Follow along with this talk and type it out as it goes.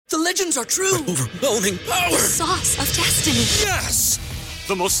The legends are true. Overwhelming power. Sauce of destiny. Yes!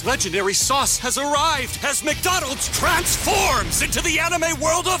 The most legendary sauce has arrived as McDonald's transforms into the anime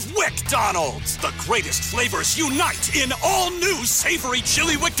world of WickDonald's. The greatest flavors unite in all new savory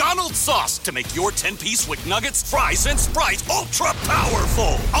chili McDonald's sauce to make your 10-piece Wick Nuggets, fries, and Sprite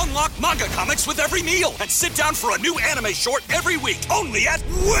ultra-powerful. Unlock manga comics with every meal and sit down for a new anime short every week only at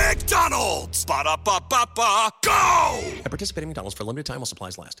WickDonald's. Ba-da-ba-ba-ba, go! At participating McDonald's for a limited time while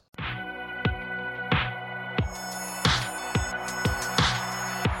supplies last.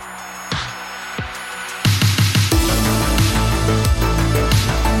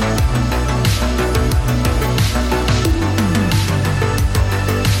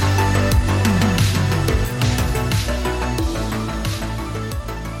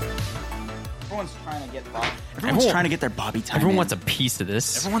 Everyone's trying to get their Bobby time. Everyone wants a piece of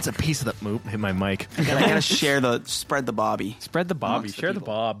this. Everyone wants a piece of that. Oop, hit my mic. I gotta spread the Bobby. Spread the Bobby. Share the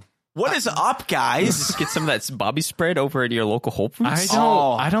Bob. What is up, guys? Just get some of that Bobby spread over at your local Whole Foods.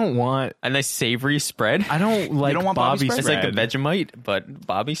 I don't want a nice savory spread. I don't like don't want Bobby spread? It's like a Vegemite, but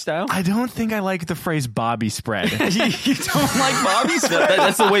Bobby style. I don't think I like the phrase Bobby spread. You don't like Bobby spread?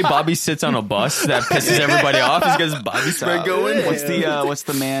 That's the way Bobby sits on a bus. That pisses everybody off. He's got his Bobby spread going. What's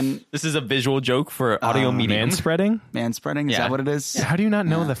the man? This is a visual joke for audio medium. Man spreading? Man spreading? Is that what it is? Yeah, how do you not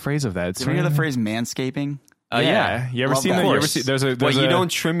know the phrase of that? It's Did you hear the phrase manscaping? Yeah. You ever seen that? You ever see? There's a. You don't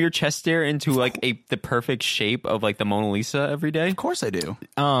trim your chest hair into like the perfect shape of like the Mona Lisa every day? Of course I do.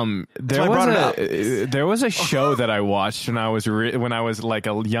 There was a show that I watched when I was like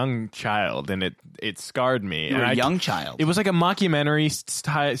a young child, and it scarred me. You were a young child. It was like a mockumentary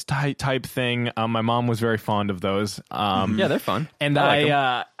type thing. My mom was very fond of those. Yeah, they're fun. And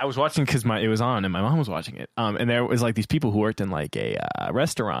I was watching because it was on, and my mom was watching it. And there was like these people who worked in like a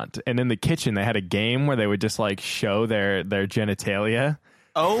restaurant, and in the kitchen they had a game where they would just like show their genitalia.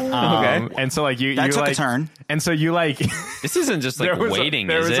 Oh, okay. And so like that took a turn. And so you like this isn't just like waiting.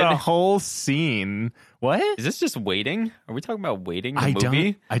 There was a whole scene. What is this? Just waiting? Are we talking about waiting? The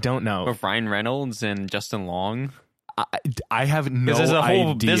movie? I don't know. With Ryan Reynolds and Justin Long. I have no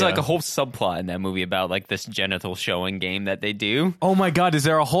idea. There's like a whole subplot in that movie about like this genital showing game that they do. Oh my god, is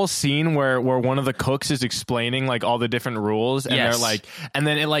there a whole scene where one of the cooks is explaining like all the different rules, and they're like, and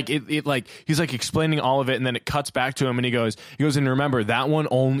then it he's like explaining all of it, and then it cuts back to him, and he goes and remember that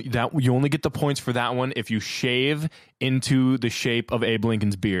you only get the points for that one if you shave into the shape of Abe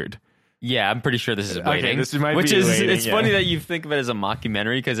Lincoln's beard. Yeah, I'm pretty sure this is waiting. Okay, it's funny that you think of it as a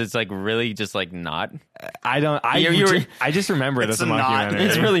mockumentary because it's like really just like not. I just remember it as a mockumentary.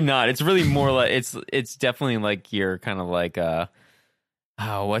 It's really not. It's really more like it's definitely like you're kind of like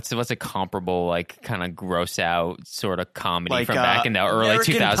what's a comparable like kind of gross out sort of comedy like, from back in the early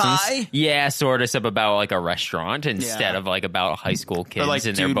American 2000s? Pie? Yeah, sort of stuff about like a restaurant instead of like about high school kids like,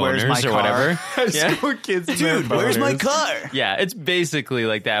 and their dude, where's boners my or car? whatever. High school kids, and dude, their where's my boners. car? Yeah, it's basically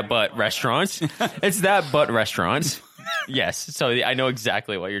like that, but restaurants. It's that, but restaurants. Yes, so I know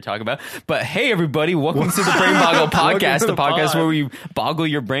exactly what you're talking about. But hey, everybody, welcome to the Brain Boggle Podcast, the podcast where we boggle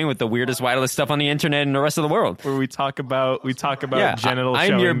your brain with the weirdest, wildest stuff on the internet and the rest of the world. Where we talk about genital I'm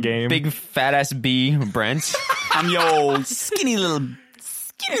showing your game. big fat ass bee, Brent. I'm your old skinny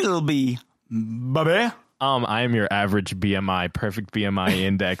little bee, baby. I am your average BMI, perfect BMI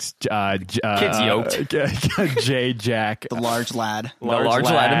index. Kids yoked. J Jack, The large lad. The large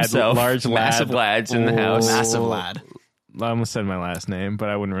lad himself. Massive lads in the house. Massive lad. I almost said my last name, but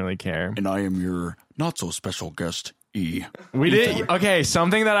I wouldn't really care. And I am your not so special guest, E. We did okay.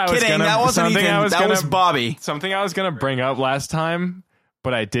 Something that I was Kidding, gonna. that wasn't something Ethan. I was that gonna, was Bobby. Something I was gonna bring up last time,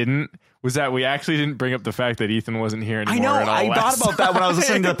 but I didn't. Was that we actually didn't bring up the fact that Ethan wasn't here anymore? I know. At all I thought about that when I was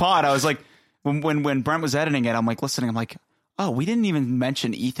listening to the time. pod. I was like, when Brent was editing it, I'm like listening. I'm like, oh, we didn't even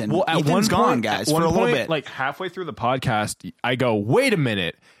mention Ethan. Well, at Ethan's one gone, point, guys, at for one a little point, bit. like halfway through the podcast, I go, "Wait a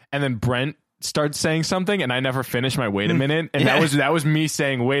minute," and then Brent starts saying something, and I never finished my "wait a minute," and that was me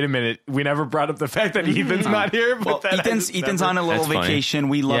saying, "Wait a minute." We never brought up the fact that Ethan's not here. But well, Ethan's on a little vacation.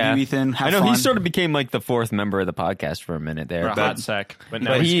 We love you, Ethan. Have I know fun. he sort of became like the fourth member of the podcast for a minute there. For a hot sec, but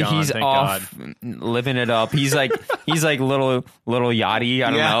now but he's gone, he's thank off God. living it up. He's like little yachty.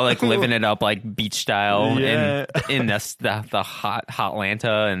 I don't know, like living it up like beach style in the hot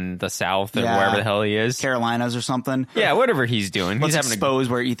Atlanta and the South or wherever the hell he is, Carolinas or something. Yeah, whatever he's doing. Let's he's having expose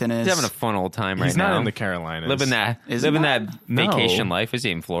where Ethan is. He's having a fun old time right now. He's not in the Carolinas. Living that vacation life. Is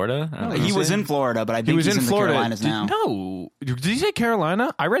he in Florida? I don't know. He was in Florida, but I think he was he's in the Florida. Carolinas now. No, did he say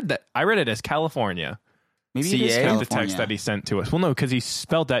Carolina? I read it as California. Maybe it is CA? California. The text that he sent to us. Well, no, because he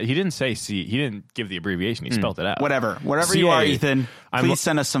spelled that. He didn't say C. He didn't give the abbreviation. He spelled it out. Whatever you are, Ethan. Please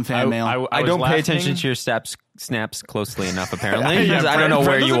send us some fan mail. I don't pay attention to your snaps closely enough, apparently. I don't know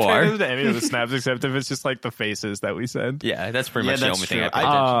where you are. Any of the snaps, except if it's just like the faces that we send. Yeah, that's pretty much the only thing I pay true.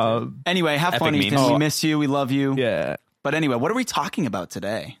 attention to. Anyway, have fun, memes. Ethan. We miss you. We love you. Yeah. But anyway, what are we talking about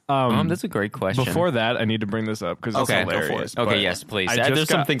today? That's a great question. Before that, I need to bring this up because it's Okay, hilarious. okay, yes, please. There's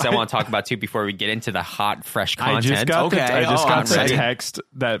some things I want to talk about too before we get into the hot, fresh I content. just got the ready. text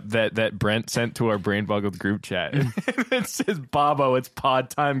that Brent sent to our brain boggled group chat. It says, "Bobo, it's pod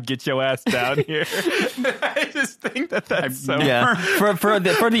time. Get your ass down here." I just think that's so. Yeah, for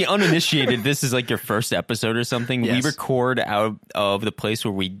the uninitiated, this is like your first episode or something. Yes. We record out of the place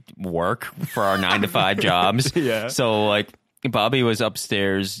where we work for our 9 to 5 jobs. Yeah. So like Bobby was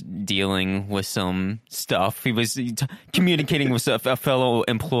upstairs dealing with some stuff. He was communicating with a fellow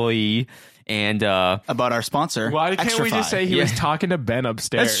employee. And about our sponsor. Why can't we just say he was talking to Ben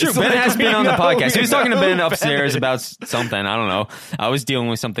upstairs? That's true. Ben has been on the podcast. He was talking to Ben upstairs about something. I don't know. I was dealing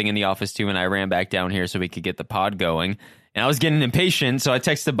with something in the office too, and I ran back down here so we could get the pod going. And I was getting impatient, so I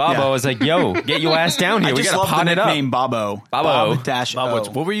texted Bobo. Yeah. I was like, "Yo, get your ass down here. We gotta pod it up." Nickname Bobo. Bobo.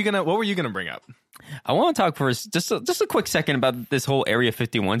 Bob-O. What were you gonna bring up? I want to talk for just a quick second about this whole Area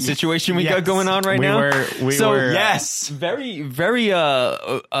 51 situation we got going on right now. Yes, very, very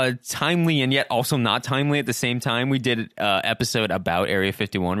timely and yet also not timely at the same time. We did an episode about Area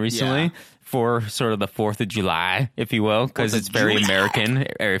 51 recently for sort of the 4th of July, if you will, because it's very American,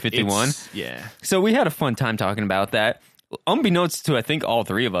 Area 51. So we had a fun time talking about that. Unbeknownst to I think all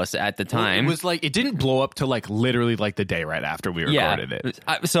three of us at the time, it was like it didn't blow up to like literally like the day right after we recorded it.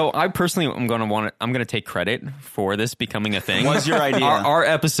 So I personally I'm gonna take credit for this becoming a thing. Was your idea? Our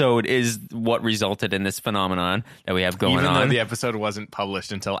episode is what resulted in this phenomenon that we have going on. Even though the episode wasn't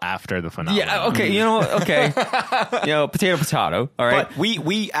published until after the phenomenon. Yeah. Okay. Potato. All right. But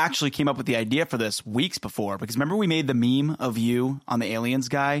we actually came up with the idea for this weeks before because remember we made the meme of you on the aliens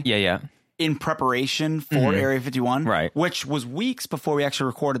guy. Yeah. In preparation for Area 51, right? Which was weeks before we actually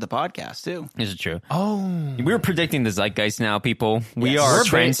recorded the podcast, too. Is it true? Oh, we were predicting the zeitgeist now, people. We are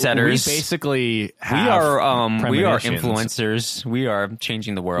trendsetters. We basically we are influencers. We are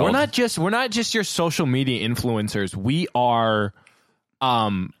changing the world. We're not just your social media influencers. We are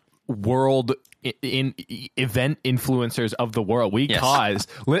world event influencers of the world. We cause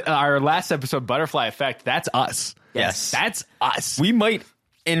our last episode, Butterfly Effect. That's us. Yes, that's us. We might.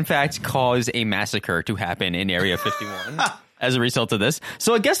 In fact, cause a massacre to happen in Area 51 as a result of this.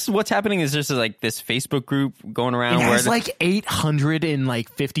 So I guess what's happening is there's like this Facebook group going around. It has like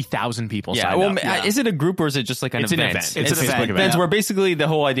 850,000 people signed up. Yeah. Is it a group or is it just like an event? It's an event. Events where basically the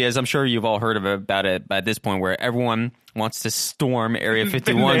whole idea is, I'm sure you've all heard about it by this point, where everyone wants to storm Area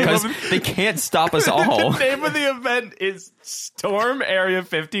 51 because they can't stop us all. The name of the event is Storm Area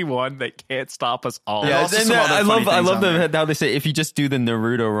 51. They can't stop us all. Yeah, I love how they say if you just do the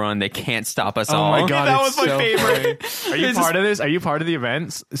Naruto run, they can't stop us all. Oh my god, that was my favorite. Are you part of this? Are you part of the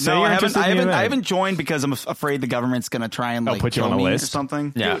events? No, I haven't joined because I'm afraid the government's going to try and put you on a list or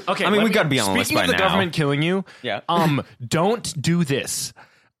something. Yeah. Okay. I mean, we got to be on the list by now. Speaking of the government killing you, don't do this.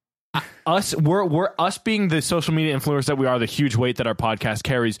 We're us being the social media influencers that we are, the huge weight that our podcast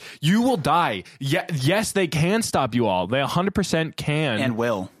carries. You will die. Yes, they can stop you all. They 100% can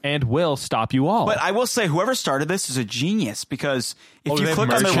and will stop you all. But I will say, whoever started this is a genius because if you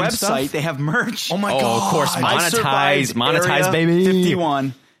click on their website, they have merch. Oh my god! Of course, monetize, baby.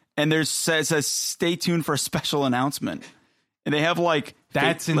 51, and it says stay tuned for a special announcement. And they have like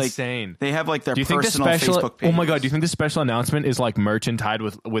that's insane. They have like their do you personal think the Facebook page. Oh my god! Do you think the special announcement is like merch and tied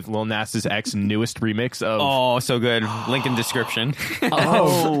with Lil Nas X's newest remix of? Oh, so good. Link in description.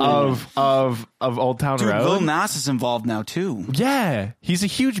 of Old Town Dude, Road. Lil Nas is involved now too. Yeah, he's a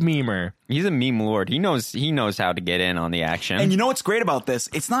huge memer. He's a meme lord. He knows how to get in on the action. And you know what's great about this?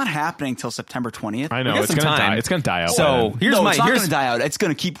 It's not happening till September 20th. I know it's gonna die. It's gonna die out. So it's not gonna die out. It's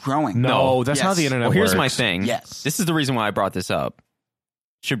gonna keep growing. No, that's how the internet works. Here's my thing. Yes, this is the reason why I brought this up.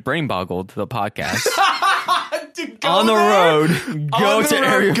 Should Brain Boggle the podcast on the road, go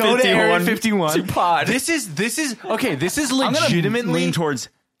to Area 51 to pod. This is okay. This is legitimately lean towards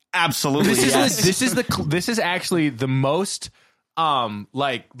absolutely. This is actually the most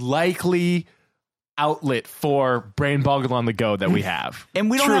likely outlet for Brain Boggle on the go that we have.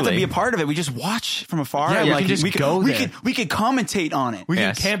 And we don't have to be a part of it. We just watch from afar. Yeah, we can commentate on it. We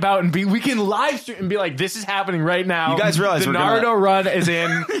can camp out and we can live stream and be like, this is happening right now. You guys realize the Naruto run is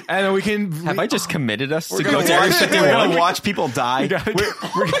in, and then we can. Have I just committed us to go to Area 51? We're going to watch people die.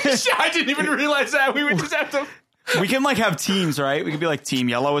 I didn't even realize that. We would just have to. We can like have teams, right? We could be like Team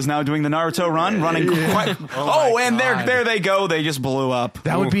Yellow is now doing the Naruto run, running quite. And there they go. They just blew up.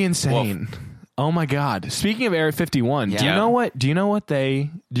 That would be insane. Oh my God! Speaking of Area 51, Yeah. do you know what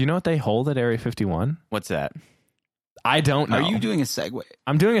they hold at Area 51? What's that? I don't know. Are you doing a segue?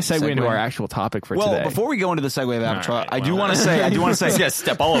 I'm doing a segue into Segue? our actual topic for Well, today. before we go into the segue of Avatar, right, I do want to say, Yeah,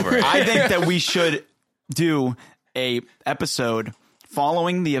 step all over it. I think that we should do a episode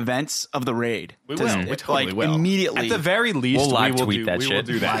following the events of the raid. We will. We totally like, will. Immediately. At the very least, We'll live we will tweet do, that we shit. will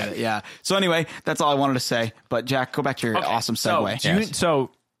do that. Yeah. So anyway, that's all I wanted to say. But Jack, go back to your awesome segue. So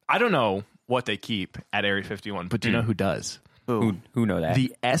I don't know what they keep at Area 51, but do you know who does? Who know that?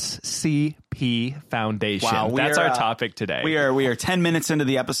 The SCP Foundation. Wow, That's our topic today. We are 10 minutes into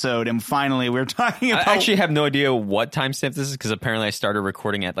the episode, and finally we're talking about. I actually have no idea what timestamp this is because apparently I started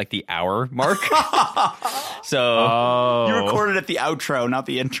recording at like the hour mark. So you recorded at the outro, not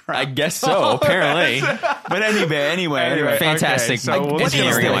the intro. I guess so. Apparently, But anyway. fantastic so we'll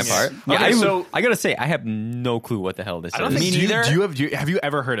engineering on my this? part. Okay, so- I gotta say I have no clue what the hell this I don't is. think, Me neither. Have you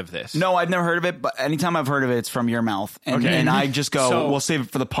ever heard of this? No, I've never heard of it, but anytime I've heard of it, it's from your mouth. And, Okay. and I just go, So, we'll save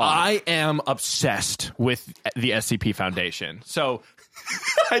it for the pod. I am obsessed with the SCP Foundation. So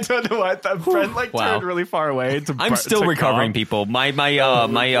I don't know what that friend Wow. turned really far away. I'm still recovering, people. My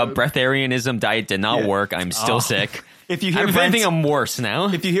breatharianism diet did not work. I'm still sick. If you hear If anything, vents- I'm worse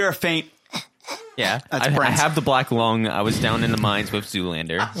now. if you hear a faint, Yeah, That's I Brent's. have the black lung. I was down in the mines with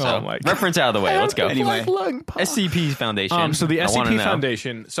Zoolander. So Oh my God. reference out of the way. Let's go. Anyway. SCP Foundation. So the I wanna SCP know.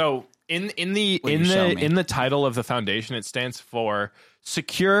 Foundation. So in you show me? the title of the foundation, it stands for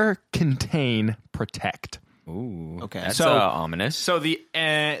Secure, Contain, Protect. Ooh, Okay. that's So- ominous. So the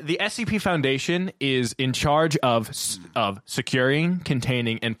SCP Foundation is in charge of securing,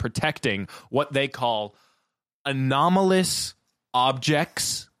 containing, and protecting what they call anomalous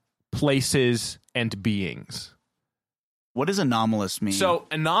objects, places, and beings. what does anomalous mean? So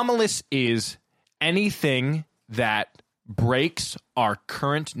anomalous is anything that breaks our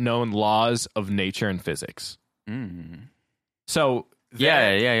current known laws of nature and physics. So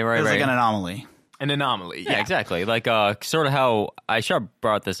yeah, you're right. it's right. like an anomaly. an anomaly. Yeah, exactly. Like sort of how I should have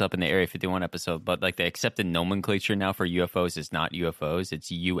brought this up in the Area 51 episode, but like the accepted nomenclature now for UFOs is not UFOs, it's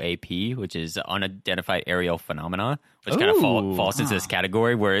UAP, which is unidentified aerial phenomena, which kind of falls into this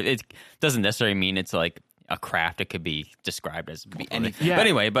category where it doesn't necessarily mean it's like a craft. It could be described as anything. Yeah. But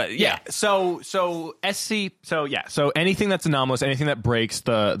anyway, but yeah. So anything that's anomalous, anything that breaks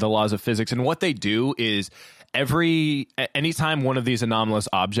the laws of physics, and what they do is anytime one of these anomalous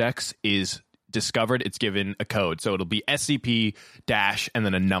objects is discovered, it's given a code. So it'll be SCP dash and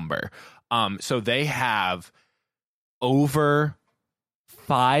then a number. So they have over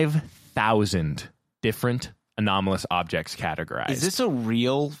 5,000 different anomalous objects categorized. Is this a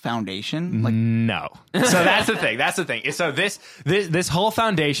real foundation? Like, No. So that's the thing. That's the thing. So this whole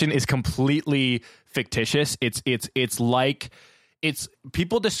foundation is completely fictitious. It's like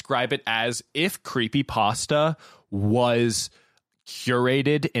people describe it as if creepypasta was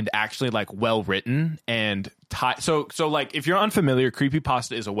curated and actually like well written and so like if you're unfamiliar,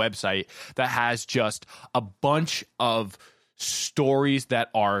 creepypasta is a website that has just a bunch of stories that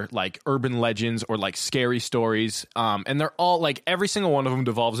are like urban legends or like scary stories, and they're all like every single one of them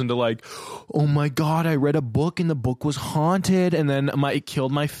devolves into like, oh my god, I read a book and the book was haunted and then it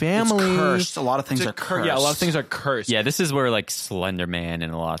killed my family. it's cursed. A lot of things are cursed. Yeah, a lot of things are cursed. Yeah, this is where like Slender Man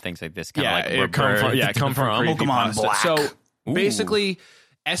and a lot of things like this kind of like were come from birthed Pokemon creepypasta. Black. So basically,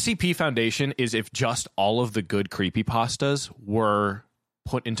 SCP Foundation is if just all of the good creepypastas were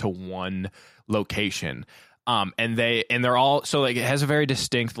put into one location. And they're all so like it has a very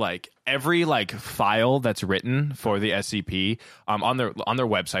distinct like every like file that's written for the SCP on their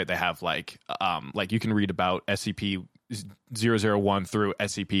website they have like you can read about SCP 001 through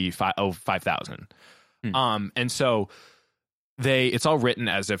SCP 5000. And so it's all written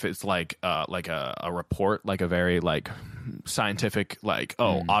as if it's like a report, like a very like scientific like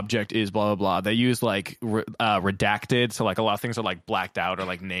object is blah blah blah. They use like redacted, so like a lot of things are like blacked out or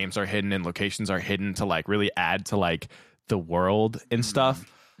like names are hidden and locations are hidden to like really add to like the world and stuff.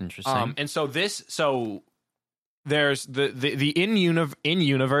 Interesting. And so there's the in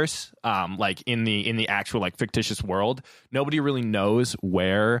universe like in the actual like fictitious world, nobody really knows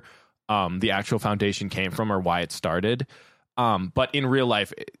where the actual foundation came from or why it started. But in real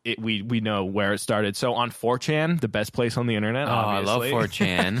life, we know where it started. So on 4chan, the best place on the internet, obviously. I love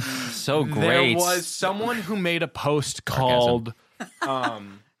 4chan. So great. There was someone who made a post called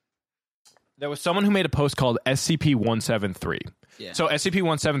SCP-173. Yeah. So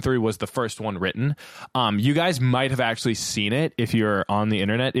SCP-173 was the first one written. You guys might have actually seen it if you're on the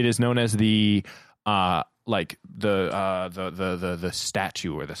internet. It is known as the the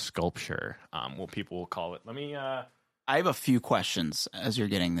statue or the sculpture, what people will call it. Let me. I have a few questions as you're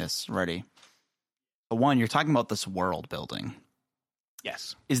getting this ready. The one, you're talking about this world building.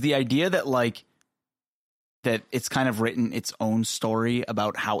 Yes. Is the idea that that it's kind of written its own story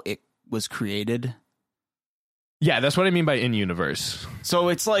about how it was created? Yeah, that's what I mean by in-universe. So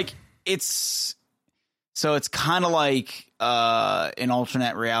it's kind of like an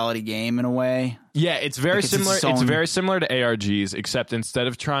alternate reality game in a way. Yeah, it's very similar. It's very similar to ARGs, except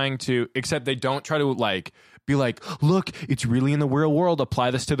they don't try to be like, look, it's really in the real world. Apply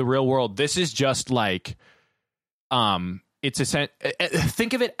this to the real world. This is just think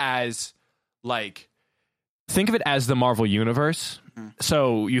of it as the Marvel Universe.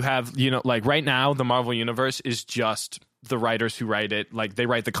 So you have, right now the Marvel Universe is just the writers who write it. Like, they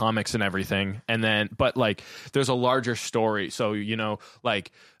write the comics and everything. And then, but there's a larger story. So,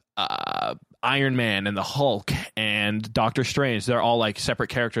 Iron Man and the Hulk and Doctor Strange, they're all separate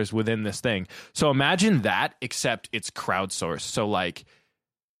characters within this thing. So imagine that, except it's crowdsourced. So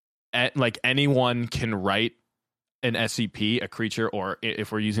anyone can write an SCP, a creature, or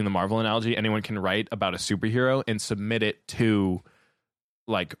if we're using the Marvel analogy, anyone can write about a superhero and submit it to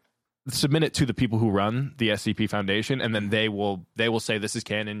the people who run the SCP Foundation, and then they will say, this is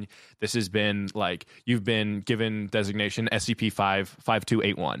canon. This has been you've been given designation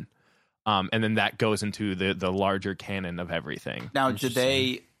SCP-5281. And then that goes into the larger canon of everything. Now, did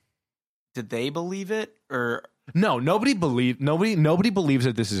they believe it, or no? Nobody believes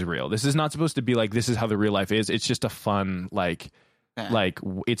that this is real. This is not supposed to be this is how the real life is. It's just a fun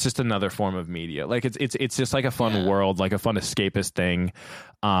it's just another form of media. It's just a fun world, a fun escapist thing.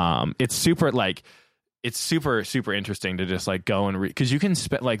 It's super it's super interesting to just go and read, because you can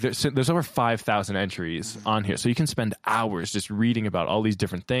spend there's over 5,000 entries on here, so you can spend hours just reading about all these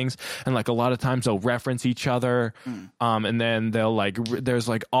different things, and a lot of times they'll reference each other, and then they'll there's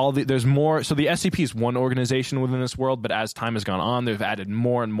more. So the SCP is one organization within this world, but as time has gone on, they've added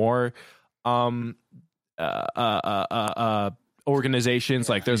more and more organizations.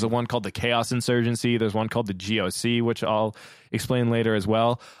 There's the one called the Chaos Insurgency, there's one called the GOC, which I'll explain later as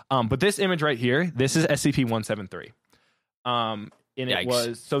well. But this image right here, this is SCP-173. And it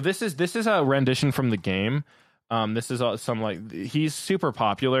was, so this is a rendition from the game. This is he's super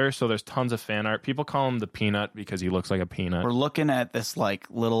popular, so there's tons of fan art. People call him the Peanut because he looks like a peanut. We're looking at this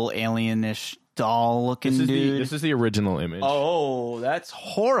little alienish doll looking dude. This is the original image. Oh, that's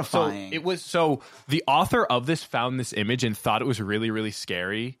horrifying. So the author of this found this image and thought it was really, really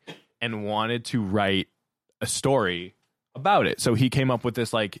scary and wanted to write a story about it. So he came up with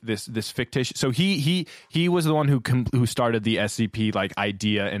this this fictitious. So he was the one who started the SCP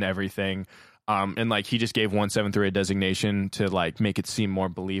idea and everything. And he just gave 173 a designation to make it seem more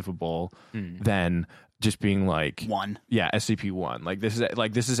believable than just being one. Yeah, SCP-1. This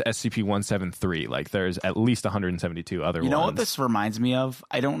is SCP-173. There's at least 172 other ones. You know what this reminds me of?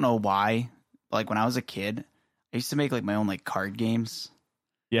 I don't know why. When I was a kid, I used to make my own card games.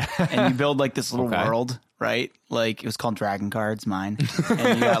 Yeah. And you build this little world, right? It was called Dragon Cards, mine.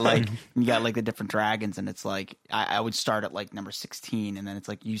 And you got the different dragons, and it's I would start at number 16, and then it's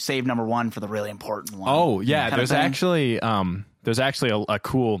you save number 1 for the really important one. Oh, yeah. There's actually a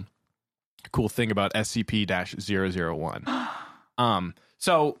cool thing about SCP-001.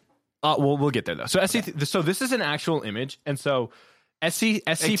 We'll get there though. So so this is an actual image, and so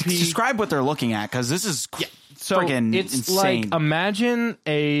SCP. Describe what they're looking at, because this is friggin' it's insane. Imagine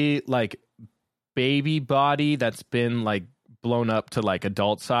a baby body that's been blown up to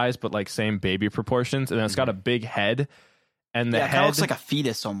adult size, but same baby proportions, and then it's got a big head, and the head kind of looks like a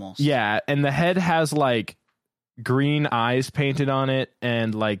fetus almost. Yeah, and the head has green eyes painted on it,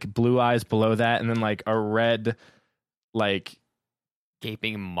 and blue eyes below that, and then a red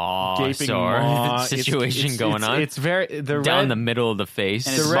gaping maw situation going on. It's very down the middle of the face,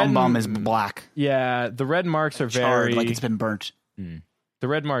 and his bum is black. Yeah, the red marks are charred, very it's been burnt. The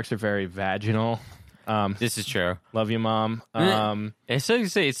red marks are very vaginal. This is true. Love you, Mom. It's so you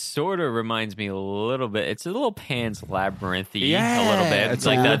say, it sort of reminds me a little bit. It's a little Pan's Labyrinth-y, yeah, a little bit. It's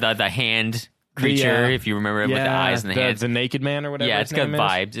the hand creature, if you remember it, with the eyes and the hands. The naked man or whatever. Yeah, it's got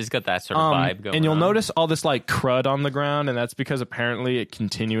vibes. It's got that sort of vibe going on. And you'll notice all this crud on the ground, and that's because apparently it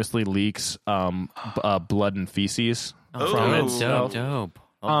continuously leaks blood and feces from it. Dope.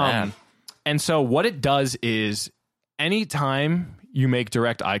 Love that. And so what it does is, anytime you make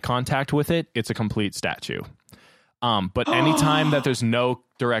direct eye contact with it, it's a complete statue. But anytime that there's no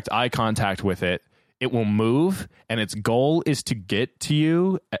direct eye contact with it, it will move, and its goal is to get to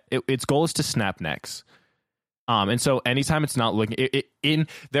you. Its goal is to snap necks. And so anytime it's not looking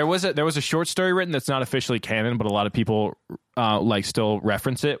there was a short story written that's not officially canon, but a lot of people still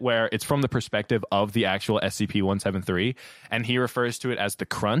reference it, where it's from the perspective of the actual SCP-173, and he refers to it as the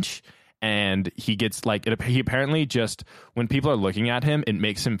Crunch. And he gets he apparently just, when people are looking at him, it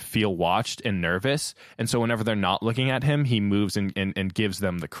makes him feel watched and nervous. And so whenever they're not looking at him, he moves and gives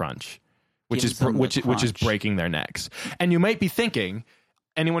them the crunch, which is breaking their necks. And you might be thinking,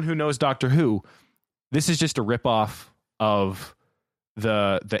 anyone who knows Doctor Who, this is just a ripoff of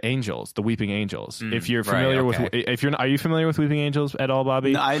the Angels, the Weeping Angels. If you're familiar are you familiar with Weeping Angels at all,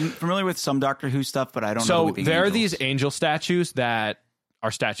 Bobby? No, I'm familiar with some Doctor Who stuff, but I don't know. So Weeping there Angels. are these angel statues that are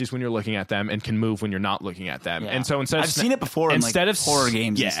statues when you're looking at them and can move when you're not looking at them. Yeah. And so I've seen it before in horror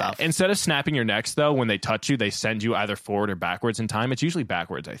games and stuff. Instead of snapping your necks, though, when they touch you, they send you either forward or backwards in time. It's usually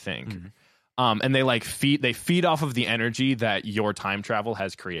backwards, I think. Mm-hmm. And they feed off of the energy that your time travel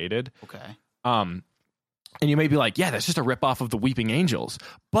has created. Okay. And you may be like, yeah, that's just a ripoff of the Weeping Angels.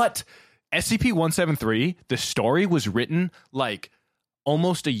 But SCP-173, the story was written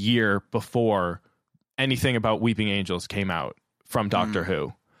almost a year before anything about Weeping Angels came out from Doctor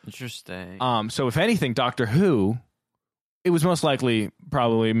Who. Interesting. So if anything, Doctor Who, it was most likely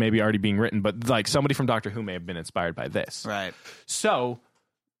probably maybe already being written, but somebody from Doctor Who may have been inspired by this. Right. So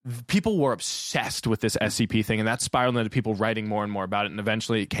people were obsessed with this SCP thing, and that spiraled into people writing more and more about it, and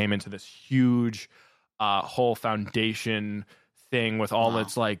eventually it came into this huge whole Foundation thing with all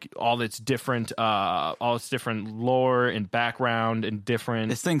its different lore and background and different.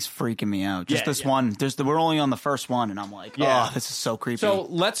 This thing's freaking me out. One. We're only on the first one, and I'm like, oh, this is so creepy. So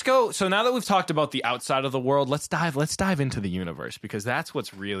let's go. So now that we've talked about the outside of the world, let's dive into the universe, because that's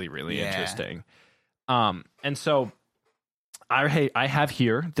what's really, really interesting. And so I have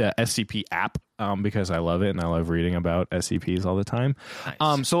here the SCP app because I love it and I love reading about SCPs all the time.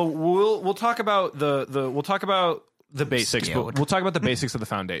 Nice. So we'll talk about the basics, but we'll talk about the basics of the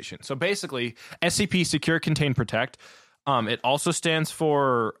Foundation. So basically, SCP, Secure, Contain, Protect. It also stands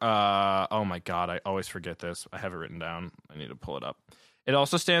for, oh my God, I always forget this. I have it written down. I need to pull it up. It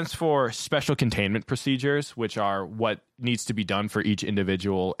also stands for Special Containment Procedures, which are what needs to be done for each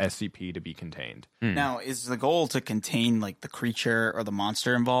individual SCP to be contained. Now, is the goal to contain the creature or the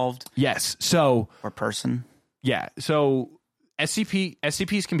monster involved? Yes. So, or person? Yeah. So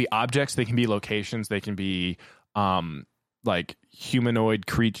SCPs can be objects, they can be locations, they can be humanoid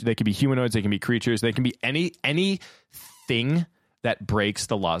creature. They can be humanoids. They can be creatures. They can be anything that breaks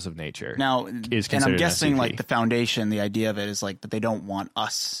the laws of nature. Now, and I'm guessing the Foundation, the idea of it is that they don't want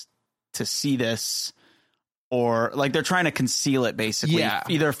us to see this, or they're trying to conceal it basically,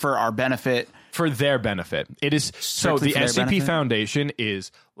 either for our benefit, for their benefit. It is so the SCP Foundation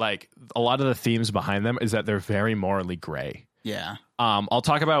is a lot of the themes behind them is that they're very morally gray. Yeah. I'll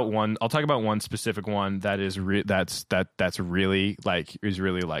talk about one specific one that is that's really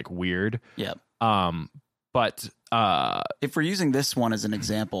weird. Yep. But if we're using this one as an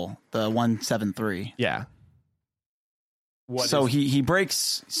example, the 173. Yeah. He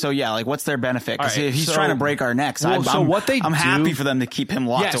breaks. So yeah, what's their benefit? Because if he's trying to break our necks, I'm happy for them to keep him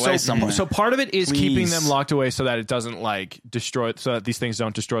locked away somewhere. So part of it is keeping them locked away so that it doesn't destroy, so that these things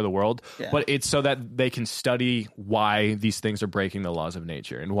don't destroy the world. Yeah. But it's so that they can study why these things are breaking the laws of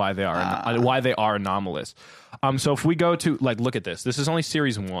nature and why they are anomalous. So if we go to look at this. This is only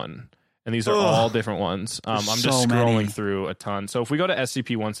series 1. And these are all different ones. I'm just scrolling through a ton. So if we go to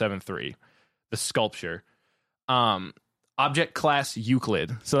SCP-173, the sculpture, object class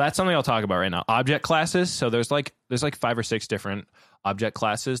Euclid. So that's something I'll talk about right now. Object classes. So there's 5 or 6 different object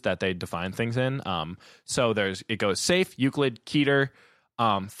classes that they define things in. So it goes safe, Euclid, Keter,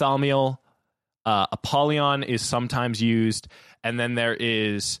 Thaumiel, Apollyon is sometimes used, and then there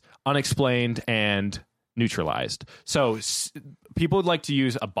is unexplained and neutralized. So people would like to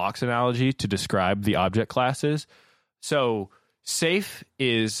use a box analogy to describe the object classes. So safe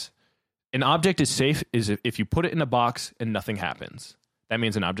is an object is safe is if you put it in a box and nothing happens. That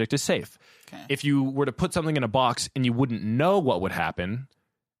means an object is safe. Okay. If you were to put something in a box and you wouldn't know what would happen,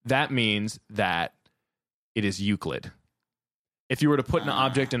 that means that it is Euclid. If you were to put an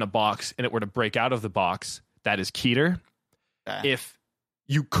object in a box and it were to break out of the box, that is Keter. Okay. If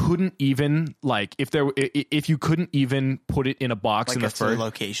you couldn't even if you couldn't even put it in a box in the first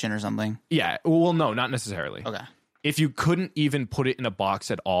location or something. Yeah. Well, no, not necessarily. Okay. If you couldn't even put it in a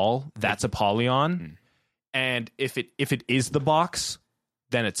box at all, that's Apollyon. And if it is the box,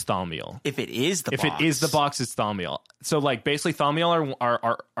 then it's Thaumiel. If it is the box, it's Thaumiel. So basically Thaumiel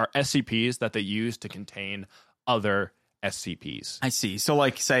are SCPs that they use to contain other SCPs. I see. So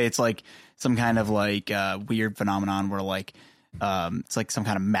say it's some kind of weird phenomenon where it's some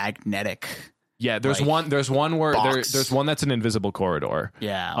kind of magnetic Yeah, there's one where there's one that's an invisible corridor.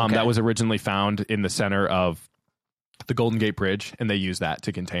 Yeah, okay. That was originally found in the center of the Golden Gate Bridge, and they use that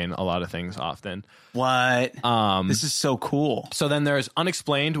to contain a lot of things often. What? This is so cool. So then there's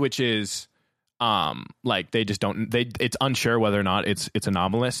unexplained, which is like they just don't it's unsure whether or not it's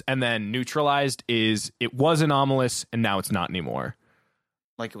anomalous, and then neutralized is it was anomalous and now it's not anymore.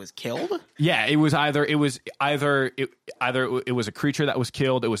 Like it was killed? Yeah, it was either it was a creature that was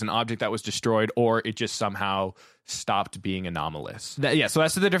killed, it was an object that was destroyed, or it just somehow stopped being anomalous. So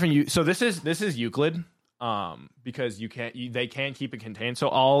that's the different. So this is Euclid, because they can't keep it contained.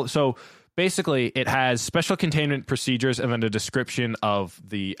 So basically, it has special containment procedures and then a description of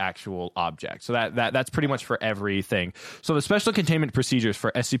the actual object. So that's pretty much for everything. So the special containment procedures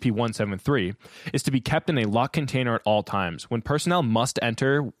for SCP-173 is to be kept in a locked container at all times. When personnel must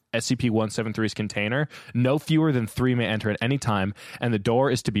enter SCP-173's container, no fewer than 3 may enter at any time, and the door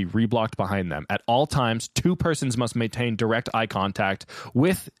is to be reblocked behind them. At all times, 2 persons must maintain direct eye contact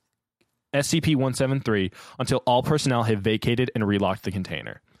with SCP-173 until all personnel have vacated and relocked the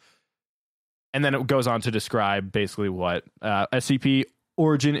container. And then it goes on to describe basically what SCP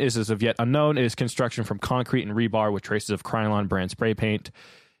origin is as of yet unknown. It is construction from concrete and rebar with traces of Krylon brand spray paint.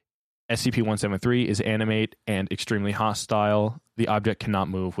 SCP-173 is animate and extremely hostile. The object cannot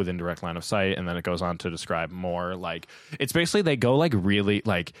move within direct line of sight. And then it goes on to describe more. Like, it's basically, they go like really,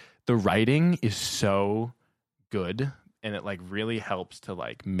 like, the writing is so good, and it like really helps to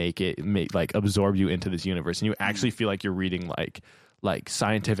like make absorb you into this universe, and you actually feel like you're reading like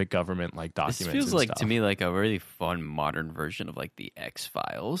scientific government like documents. This feels and like stuff. to me like a really fun modern version of like the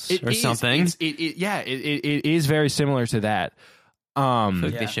X-Files or something. It is very similar to that. I feel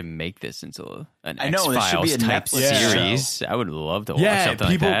like they should make this into an X-Files this should be a type Netflix series. show. I would love to watch something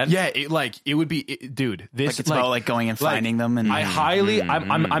like that. Yeah, it would be, dude. This Like it's about like going and finding them, and I highly,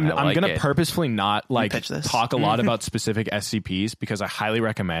 I'm like gonna it. purposefully not like pitch this? talk a lot about specific SCPs, because I highly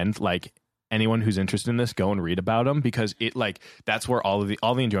recommend like anyone who's interested in this go and read about them, because it like that's where all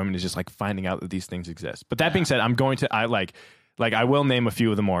the enjoyment is, just like finding out that these things exist. But that being said, I will name a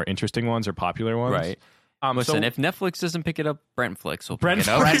few of the more interesting ones or popular ones. Right. Listen, if Netflix doesn't pick it up, Brentflix will pick it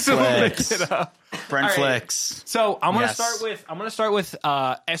up. Brentflix will pick it up. Brentflix. Right. So I'm gonna start with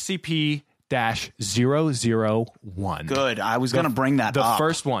SCP-001. Good. I was gonna bring that up. The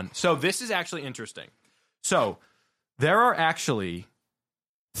first one. So this is actually interesting. So there are actually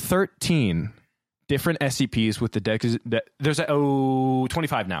 13 different SCPs with the there's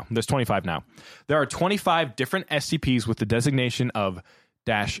 25 now. There's 25 now. There are 25 different SCPs with the designation of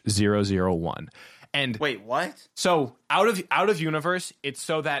 -001. And wait, what? So out of universe, it's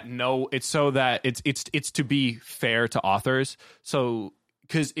to be fair to authors. So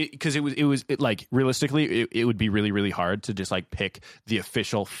because it was like realistically it would be really, really hard to just like pick the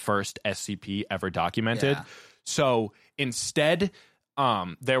official first SCP ever documented. Yeah. So instead,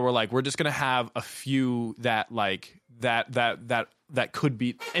 they were like, we're just gonna have a few that like that could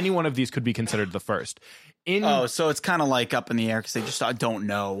be, any one of these could be considered the first. So it's kind of like up in the air because they just don't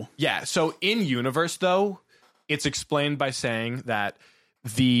know. Yeah. So in universe, though, it's explained by saying that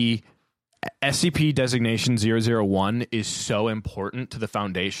the SCP designation 001 is so important to the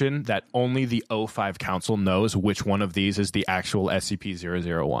Foundation that only the O5 Council knows which one of these is the actual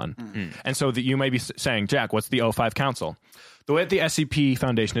SCP-001. Mm-hmm. And so that you may be saying, Jack, what's the O5 Council? The way that the SCP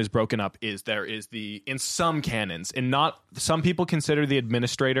Foundation is broken up is there is in some canons, and not some people consider the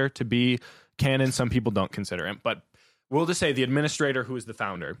administrator to be canon, some people don't consider him, but we'll just say the administrator, who is the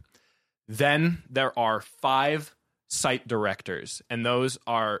founder. Then there are 5 site directors, and those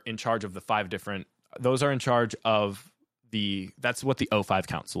are in charge of those are in charge of that's what the O5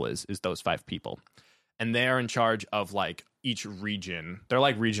 Council is those 5 people. And they're in charge of like each region. They're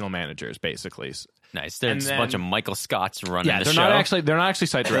like regional managers, basically. Nice. There's a bunch of Michael Scotts running the show. They're not actually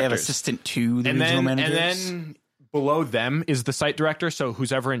site directors. They have assistant to the regional managers. And then below them is the site director, so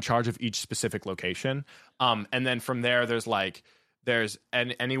who's ever in charge of each specific location. And then from there, there's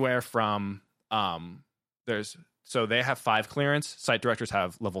anywhere from so they have 5 clearance. Site directors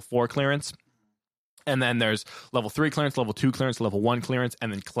have level 4 clearance, and then there's level 3 clearance, level 2 clearance, level 1 clearance,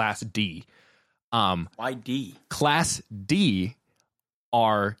 and then Class D. Why D? Class D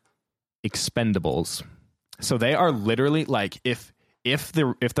are expendables. So they are literally like if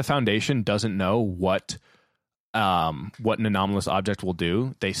the Foundation doesn't know what an anomalous object will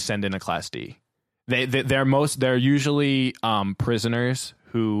do, they send in a Class D. They're usually prisoners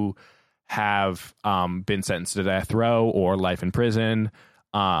who have been sentenced to death row or life in prison.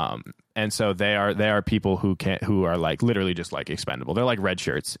 And so they are people who are like literally just like expendable. They're like red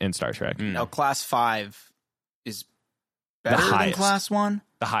shirts in Star Trek. Now Class 5 is better than class 1?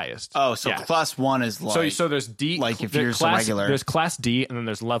 The highest. Oh, so class 1 is like... So there's D... Like if you're just a regular... There's class D, and then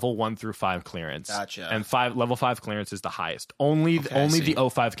there's level 1 through 5 clearance. Gotcha. And level 5 clearance is the highest. Only the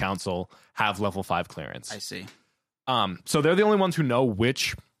O5 Council have level 5 clearance. I see. So they're the only ones who know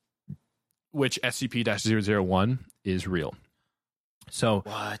which SCP-001 is real. So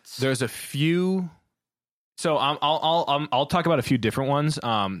there's a few... So I'll talk about a few different ones.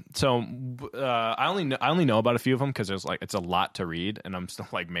 I only know about a few of them because there's like it's a lot to read, and I'm still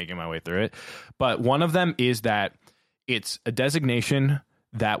like making my way through it. But one of them is that it's a designation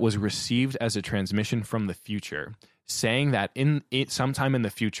that was received as a transmission from the future, saying that sometime in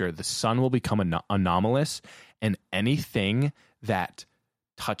the future the sun will become anomalous, and anything that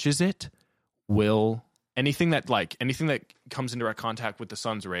touches it will. Anything that comes in direct contact with the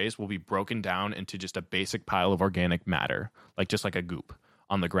sun's rays will be broken down into just a basic pile of organic matter, just like a goop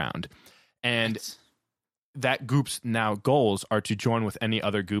on the ground. And that goop's now goals are to join with any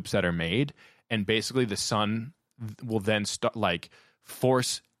other goops that are made. And basically the sun will then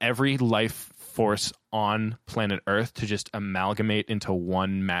force every life force on planet Earth to just amalgamate into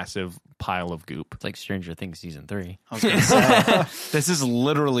one massive pile of goop. It's like Stranger Things season 3. I was gonna say, this is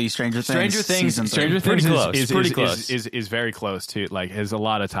literally Stranger Things season 3. Stranger Things is pretty close. Is very close to has a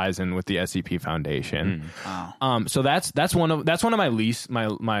lot of ties in with the SCP Foundation. Wow. So that's one of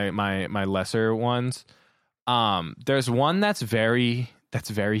my lesser ones. There's one that's very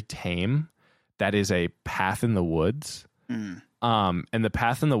tame. That is a Path in the Woods. And the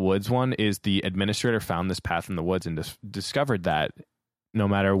Path in the Woods one is the administrator found this path in the woods and discovered that no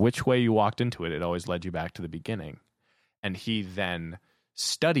matter which way you walked into it, it always led you back to the beginning. And he then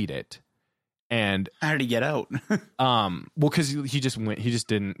studied it. And how did he get out? Because he just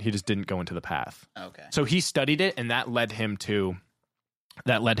didn't go into the path. Okay. So he studied it, and that led him to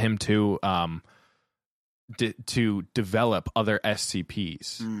develop other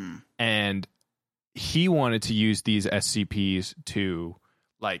SCPs. And he wanted to use these SCPs to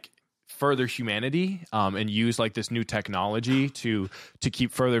further humanity and use this new technology to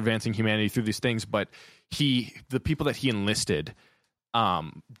keep further advancing humanity through these things. But the people that he enlisted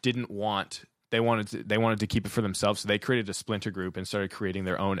didn't want. They wanted to keep it for themselves, so they created a splinter group and started creating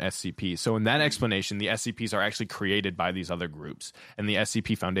their own SCP. So in that explanation, the SCPs are actually created by these other groups, and the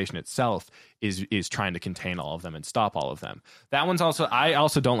SCP Foundation itself is trying to contain all of them and stop all of them. That one's also I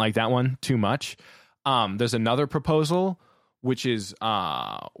also don't like that one too much. There's another proposal, which is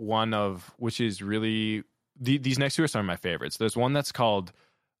really these next two are some of my favorites. There's one that's called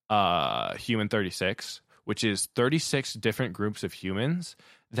Human 36, which is 36 different groups of humans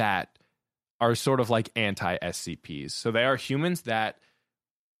that are sort of like anti-SCPs. So they are humans that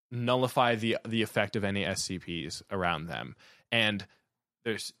nullify the effect of any SCPs around them. And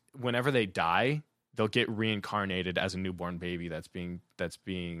whenever they die, they'll get reincarnated as a newborn baby that's being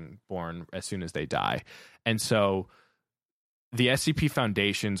born as soon as they die. And so the SCP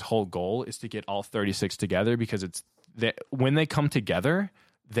Foundation's whole goal is to get all 36 together because when they come together,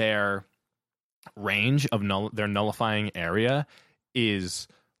 their range of their nullifying area is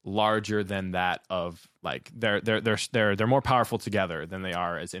larger than that of they're more powerful together than they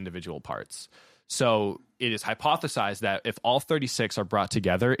are as individual parts. So it is hypothesized that if all 36 are brought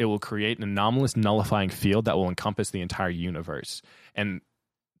together, it will create an anomalous nullifying field that will encompass the entire universe and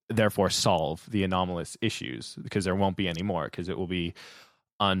therefore solve the anomalous issues, because there won't be any more, because it will be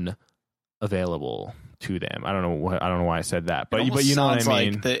unavailable to them. I don't know why I said that, but you know what I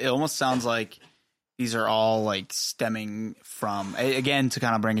mean. It almost sounds like these are all stemming from, again, to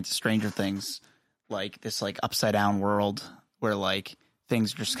kind of bring it to Stranger Things, this upside down world where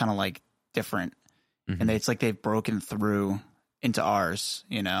things are just kind of different. And it's they've broken through into ours,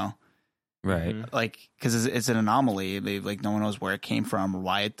 right? Because it's an anomaly. No one knows where it came from or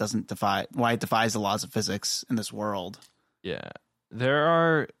why it defies the laws of physics in this world. Yeah, there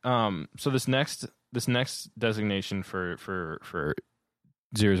are. So this next designation for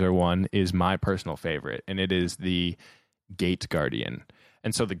 001 is my personal favorite, and it is the Gate Guardian.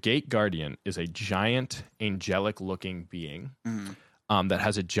 And so the Gate Guardian is a giant angelic-looking being. That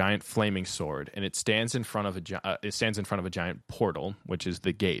has a giant flaming sword, and it stands in front of a giant portal, which is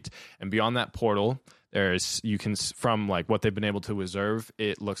the gate. And beyond that portal, from what they've been able to observe,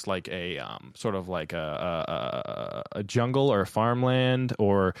 it looks like a sort of like a jungle or a farmland,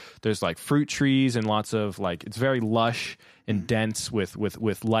 or there's fruit trees and lots of it's very lush and dense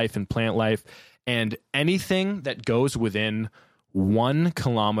with life and plant life, and anything that goes within 1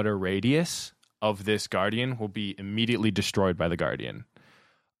 kilometer radius of this Guardian will be immediately destroyed by the Guardian.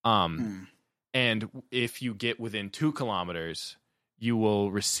 And if you get within 2 kilometers, you will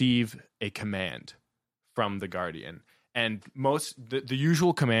receive a command from the Guardian. And the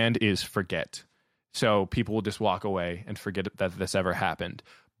usual command is forget. So people will just walk away and forget that this ever happened.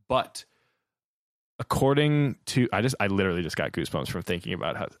 But according to, I literally just got goosebumps from thinking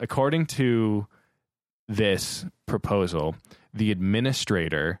about how, according to this proposal, the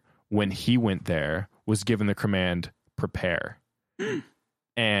administrator, when he went there, was given the command prepare.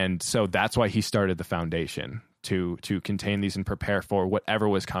 And so that's why he started the Foundation, to contain these and prepare for whatever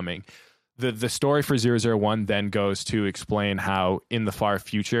was coming. The story for 001 then goes to explain how in the far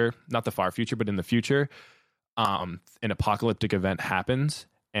future, not the far future, but in the future, an apocalyptic event happens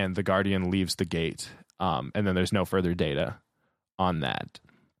and the Guardian leaves the gate. And then there's no further data on that.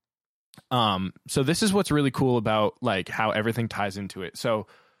 So this is what's really cool about like how everything ties into it. So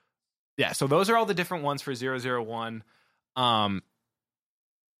yeah, so those are all the different ones for 001.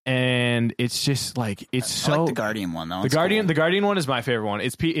 And it's just like I like the Guardian one though. The Guardian one is my favorite one.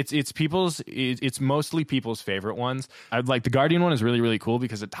 It's mostly people's favorite ones. I'd like the Guardian one is really, really cool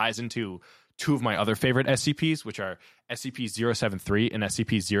because it ties into two of my other favorite SCPs, which are SCP-073 and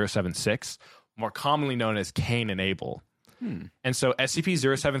SCP-076, more commonly known as Cain and Abel. And so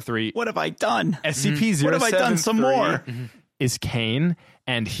SCP-073, what have I done? SCP-073 what have I done? Some more is Cain,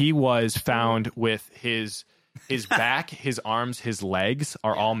 and he was found with his back, his arms, his legs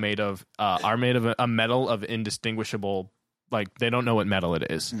are all made of a metal of indistinguishable, like they don't know what metal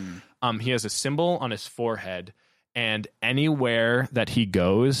it is. He has a symbol on his forehead, and anywhere that he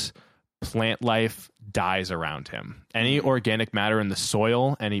goes, plant life dies around him. Any organic matter in the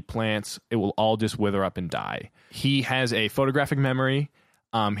soil, any plants, it will all just wither up and die. He has a photographic memory.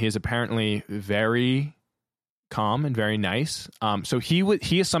 He is apparently very calm and very nice. So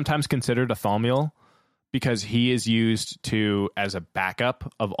he is sometimes considered a thaumiel, because he is used as a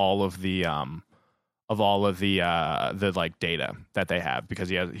backup of all of the like data that they have, because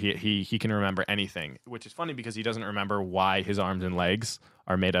he can remember anything, which is funny because he doesn't remember why his arms and legs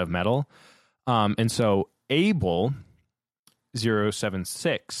are made of metal. And so Abel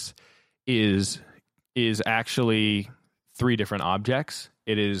 076 is actually three different objects.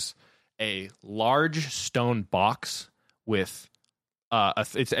 It is a large stone box with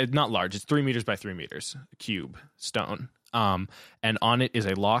it's not large. It's 3 meters by 3 meters, cube stone. And on it is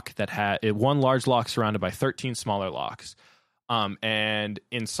a lock that had one large lock surrounded by 13 smaller locks. And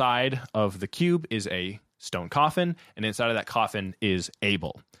inside of the cube is a stone coffin, and inside of that coffin is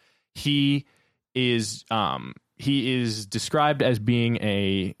Abel. He is described as being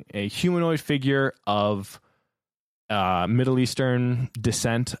a humanoid figure of Middle Eastern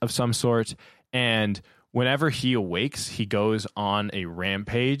descent of some sort, and whenever he awakes, he goes on a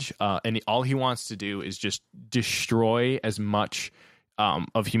rampage, and all he wants to do is just destroy as much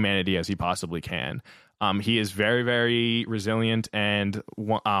of humanity as he possibly can. He is very, very resilient, and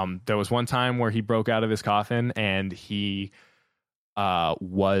there was one time where he broke out of his coffin, and he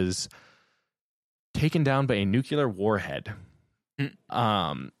was taken down by a nuclear warhead.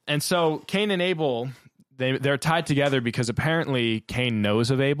 And so Cain and Abel, they're tied together because apparently Cain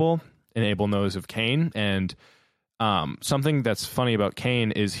knows of Abel, and Abel knows of Cain. And something that's funny about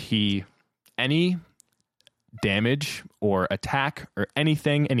Cain is any damage or attack or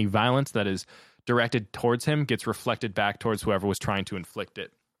anything, any violence that is directed towards him gets reflected back towards whoever was trying to inflict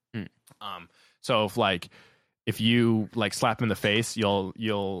it. So if you slap him in the face,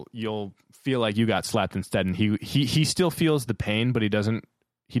 you'll feel like you got slapped instead, and he still feels the pain, but he doesn't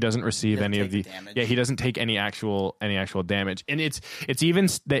receive any of the damage. Yeah, he doesn't take any actual damage. And it's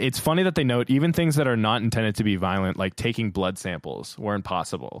funny that they note even things that are not intended to be violent, like taking blood samples, were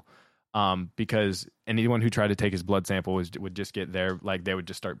impossible. Because anyone who tried to take his blood sample would just get there, they would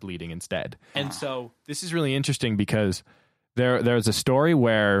just start bleeding instead. And so this is really interesting because there's a story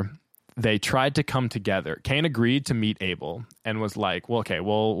where they tried to come together. Cain agreed to meet Abel and was like, well, okay,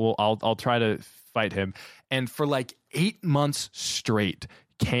 I'll try to fight him. And for 8 months straight,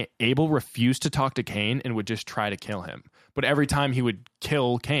 Abel refused to talk to Cain and would just try to kill him. But every time he would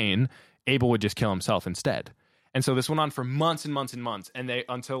kill Cain, Abel would just kill himself instead. And so this went on for months and months and months, and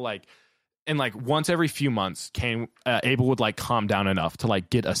once every few months, Abel would calm down enough to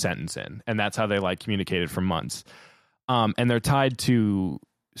get a sentence in, and that's how they communicated for months. And they're tied to.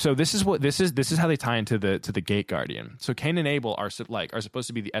 So this is how they tie into the Gate Guardian. So Cain and Abel are supposed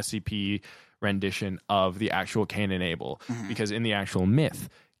to be the SCP rendition of the actual Cain and Abel, because in the actual myth,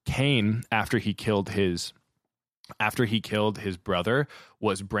 Cain, after he killed his brother,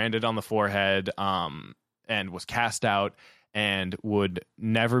 was branded on the forehead, and was cast out, and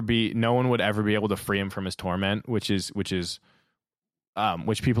no one would ever be able to free him from his torment, which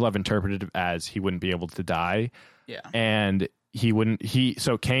people have interpreted as he wouldn't be able to die. Yeah. And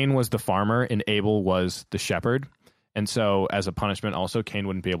so Cain was the farmer and Abel was the shepherd. And so, as a punishment, also Cain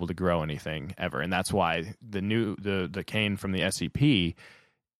wouldn't be able to grow anything ever, and that's why the Cain from the SCP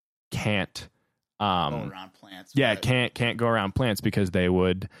can't go around plants. Yeah, can't go around plants because they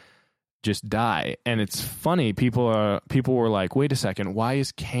would just die. And it's funny, people were like, wait a second, why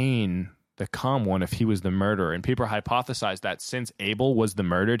is Cain the calm one if he was the murderer? And people hypothesized that since Abel was the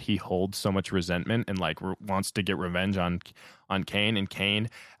murdered, he holds so much resentment and like wants to get revenge on Cain. And Cain,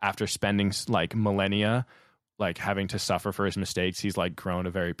 after spending like millennia like having to suffer for his mistakes, he's like grown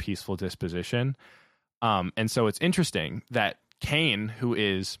a very peaceful disposition. And so it's interesting that Cain, who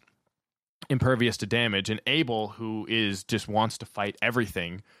is impervious to damage, and Abel, who is just wants to fight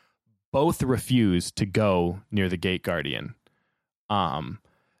everything, both refuse to go near the Gate Guardian.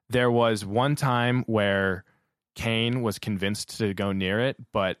 There was one time where Cain was convinced to go near it,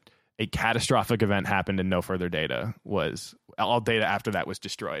 but a catastrophic event happened and no further data was. All data after that was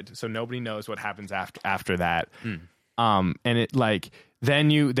destroyed, so nobody knows what happens after that. And it like then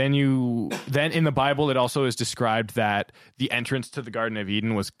in the Bible it also is described that the entrance to the Garden of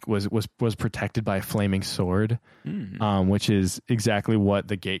Eden was protected by a flaming sword, which is exactly what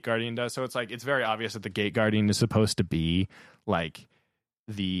the Gate Guardian does. So it's like it's very obvious that the Gate Guardian is supposed to be like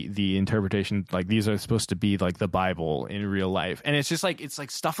the interpretation, like these are supposed to be like the Bible in real life. And it's just like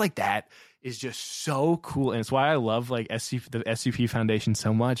stuff like that is just so cool, and it's why I love like the SCP Foundation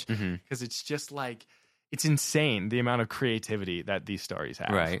so much, because it's just like it's insane the amount of creativity that these stories have.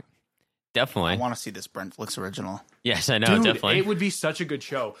 Right. Definitely. I want to see this Brentflix original. Yes, I know. Dude, definitely. It would be such a good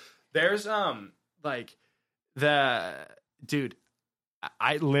show. There's like the dude.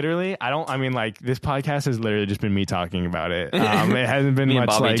 This podcast has literally just been me talking about it. It hasn't been me much and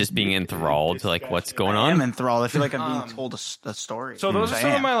Bobby like just being enthralled to like what's going I am on. enthralled. I feel like I'm being told a story. So those are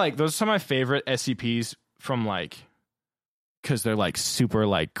some of my favorite SCPs from like, because they're like super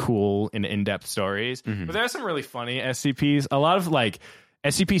like cool and in-depth stories. But there are some really funny SCPs. A lot of like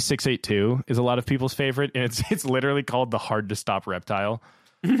SCP-682 is a lot of people's favorite, and it's literally called the hard to stop reptile.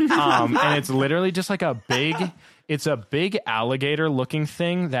 And it's literally just like a big alligator looking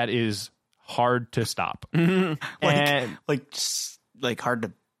thing that is hard to stop. And like hard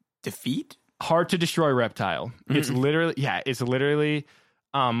to defeat, hard to destroy reptile. It's literally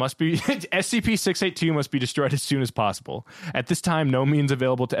must be SCP-682 must be destroyed as soon as possible. At this time, no means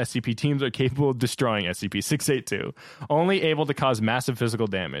available to SCP teams are capable of destroying SCP-682, only able to cause massive physical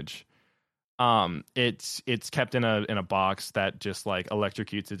damage. It's kept in a box that just like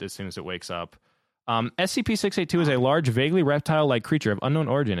electrocutes it as soon as it wakes up. SCP-682 is a large, vaguely reptile-like creature of unknown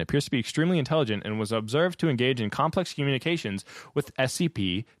origin. It appears to be extremely intelligent and was observed to engage in complex communications with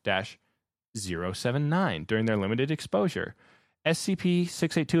SCP-079 during their limited exposure.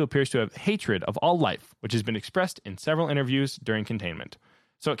 SCP-682 appears to have hatred of all life, which has been expressed in several interviews during containment.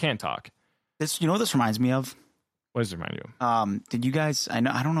 So it can talk. This reminds me of? What does it remind you of? Did you guys? I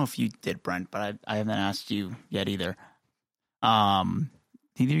don't know if you did, Brent, but I haven't asked you yet either.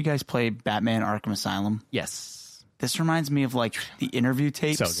 Did you guys play Batman Arkham Asylum? Yes. This reminds me of like the interview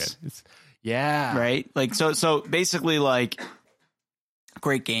tapes. So good. Yeah. Right? Like so basically like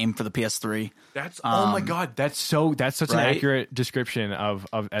great game for the PS3. That's oh my god, that's such an accurate description of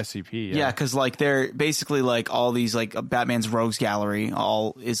SCP. Yeah, because like they're basically like all these like Batman's rogues gallery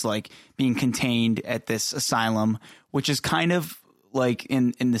all is like being contained at this asylum, which is kind of like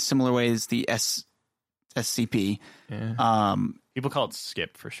in the similar way as the SCP. Yeah. People call it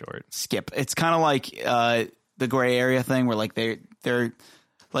Skip for short. Skip. It's kind of like the gray area thing where like they're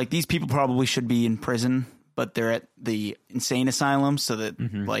like these people probably should be in prison, but they're at the insane asylum so that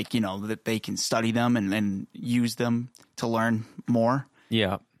like, that they can study them and use them to learn more.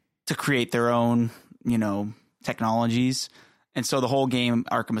 Yeah. To create their own, technologies. And so the whole game,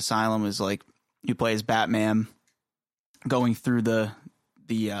 Arkham Asylum, is like you play as Batman going through the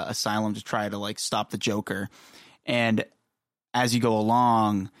asylum to try to like stop the Joker. And as you go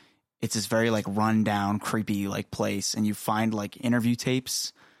along, it's this very like run down, creepy like place. And you find like interview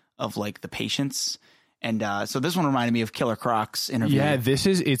tapes of like the patients. And so this one reminded me of Killer Croc's interview. Yeah,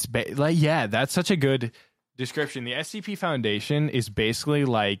 that's such a good description. The SCP Foundation is basically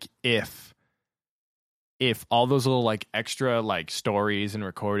like if all those little like extra like stories and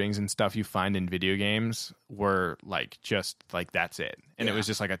recordings and stuff you find in video games were like just like that's it. And it was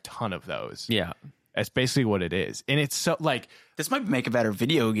just like a ton of those. Yeah. That's basically what it is. And it's so like this might make a better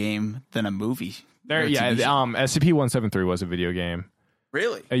video game than a movie. SCP-173 was a video game.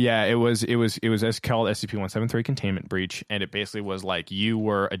 Really? Yeah, it was called SCP-173 Containment Breach, and it basically was like you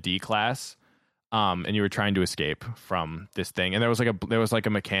were a D class, and you were trying to escape from this thing. And there was like a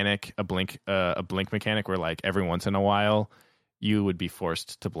mechanic, a blink mechanic, where like every once in a while you would be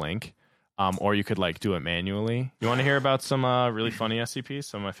forced to blink. or you could like do it manually. You want to hear about some really funny SCPs?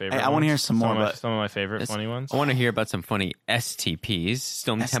 Some of my favorite. I want to hear some more. Some of my favorite funny ones. I want to hear about some funny STPs,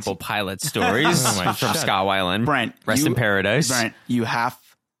 Stone Temple Pilot stories from Scott Weiland. Brent, rest in paradise. Brent, you have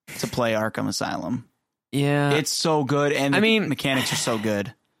to play Arkham Asylum. Yeah, it's so good, and the mechanics are so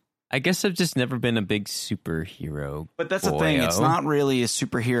good. I guess I've just never been a big superhero. But that's the thing; it's not really a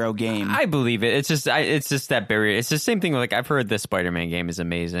superhero game. I believe it. It's just that barrier. It's the same thing. Like I've heard the Spider-Man game is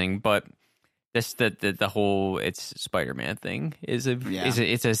amazing, but this the whole it's Spider-Man thing is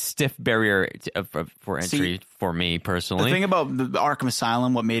a stiff barrier for entry for me personally. The thing about the Arkham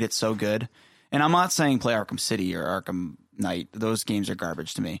Asylum, what made it so good, and I'm not saying play Arkham City or Arkham Knight; those games are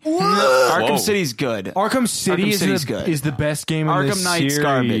garbage to me. Arkham City's good. Arkham City's good. Is the best game in Arkham this Knight's series.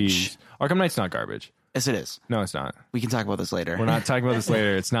 Garbage. Arkham Knight's not garbage. Yes, it is. No, it's not. We can talk about this later. We're not talking about this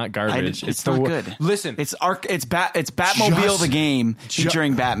later. It's not garbage. It's not good. Listen, it's Batmobile the game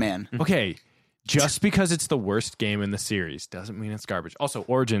featuring Batman. Okay, just because it's the worst game in the series doesn't mean it's garbage. Also,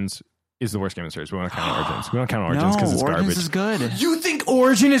 Origins is the worst game in the series. We don't count Origins. We don't count Origins because it's Origins garbage. Is good. You think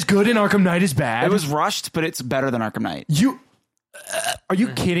Origin is good and Arkham Knight is bad? It was rushed, but it's better than Arkham Knight. Are you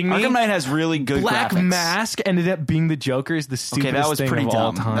kidding me? Arkham Knight has really good Black graphics. Mask ended up being the Joker is the stupidest thing of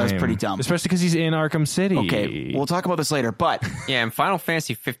all time. That was pretty dumb. Especially because he's in Arkham City. Okay, we'll talk about this later, but... Yeah, and Final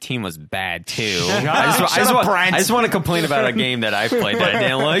Fantasy 15 was bad, too. I just want to complain about a game that I played that I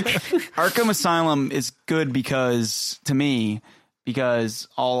didn't like. Arkham Asylum is good because, to me, because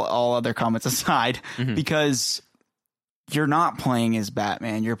all other comments aside, because you're not playing as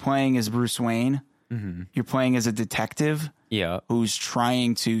Batman. You're playing as Bruce Wayne. Mm-hmm. You're playing as a detective who's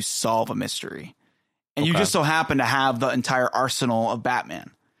trying to solve a mystery. And you just so happen to have the entire arsenal of Batman.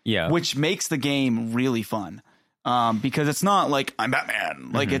 Yeah. Which makes the game really fun. Because it's not like, I'm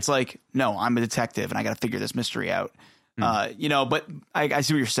Batman. Like, it's like, no, I'm a detective and I got to figure this mystery out. But I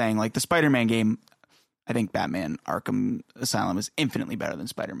see what you're saying. Like, the Spider-Man game, I think Batman Arkham Asylum is infinitely better than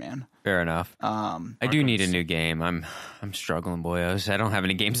Spider-Man. Fair enough. I do need a new game. I'm struggling, boyos. I don't have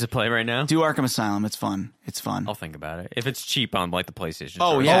any games to play right now. Do Arkham Asylum. It's fun. It's fun. I'll think about it. If it's cheap on like the PlayStation.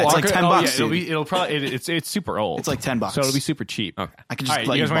 Oh yeah, it's like $10. Yeah, it'll probably it's super old. It's like $10, so it'll be super cheap. Okay. I can just. All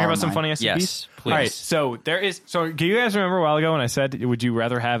right, you guys want to hear about some funny SCPs? Yes, please. All right, so there is. So do you guys remember a while ago when I said, would you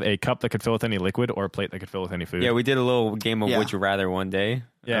rather have a cup that could fill with any liquid or a plate that could fill with any food? Yeah, we did a little game of Would You Rather one day.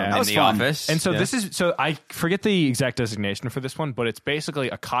 Yeah, in the office. And so this is I forget the exact designation for this one, but it's basically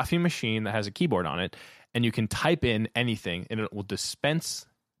a coffee machine that has a keyboard on it, and you can type in anything, and it will dispense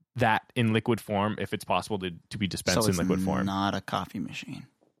that in liquid form if it's possible to be dispensed in liquid form. Not a coffee machine.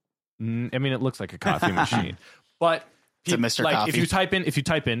 I mean, it looks like a coffee machine, but it's a Mr. Like Coffee. if you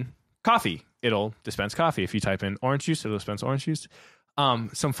type in coffee, it'll dispense coffee. If you type in orange juice, it'll dispense orange juice.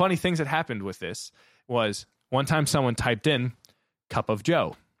 Some funny things that happened with this was one time someone typed in cup of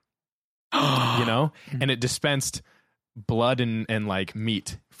Joe, and it dispensed blood and like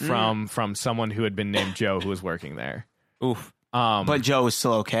meat from someone who had been named Joe who was working there. Oof. But Joe is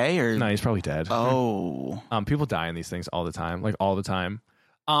still okay, or no, he's probably dead. Oh, people die in these things all the time, like all the time.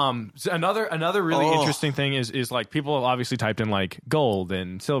 So another really interesting thing is like people have obviously typed in like gold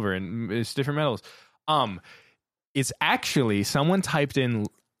and silver and it's different metals. It's actually someone typed in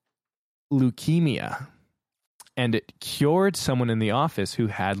leukemia. And it cured someone in the office who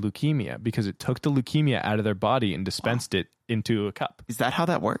had leukemia because it took the leukemia out of their body and dispensed it into a cup. Is that how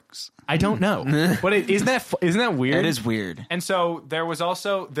that works? I don't know, but isn't that weird? It is weird. And so there was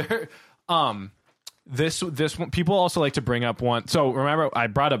also this one, people also like to bring up one. So remember, I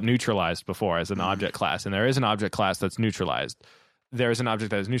brought up neutralized before as an object class, and there is an object class that's neutralized. There is an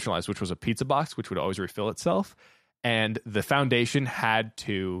object that is neutralized, which was a pizza box, which would always refill itself, and the Foundation had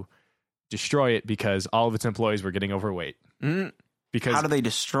to destroy it because all of its employees were getting overweight. Because how do they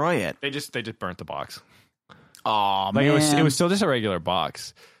destroy it? They just burnt the box. Oh like man, it was still just a regular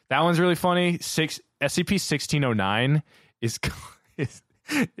box. That one's really funny. SCP-1609 is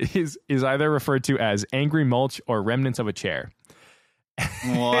either referred to as angry mulch or remnants of a chair.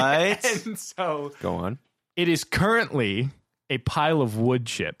 What? And so go on. It is currently a pile of wood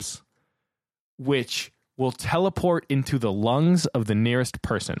chips, which will teleport into the lungs of the nearest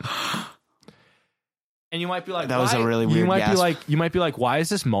person. And you might be like, that was a really weird you might be like, why is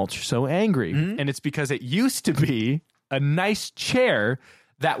this mulch so angry? And it's because it used to be a nice chair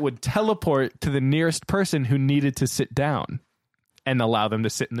that would teleport to the nearest person who needed to sit down and allow them to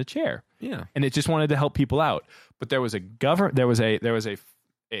sit in the chair. Yeah. And it just wanted to help people out. But there was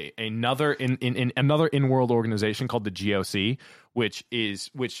another in-world organization called the GOC, which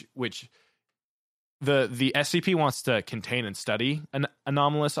the SCP wants to contain and study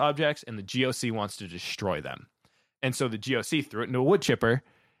anomalous objects, and the GOC wants to destroy them. And so the GOC threw it into a wood chipper,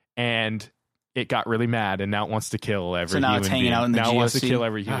 and it got really mad, and now it wants to kill every human being. So now it's hanging out in the now GOC? It wants to kill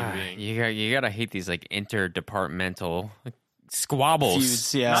every human being. You gotta hate these like interdepartmental squabbles.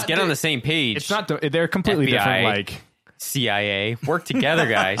 Feuds, yeah. Just get on the same page. It's not. They're completely FBI. different. Like CIA, work together,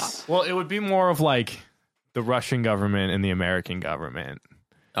 guys. well, it would be more of like the Russian government and the American government.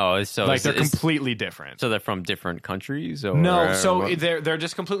 Oh, so like they're completely different. So they're from different countries, or no? So they're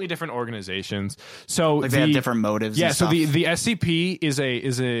just completely different organizations. So like they have different motives. Yeah. And so stuff. the SCP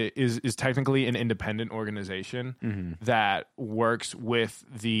is technically an independent organization that works with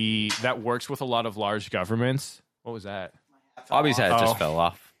a lot of large governments. What was that? Bobby's hat just fell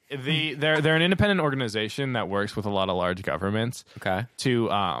off. They're an independent organization that works with a lot of large governments. Okay.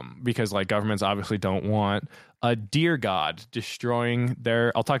 Because like governments obviously don't want a deer god destroying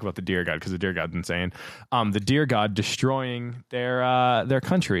their. I'll talk about the deer god because the deer god's insane. The deer god destroying their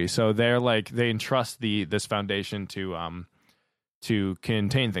country. So they entrust this foundation to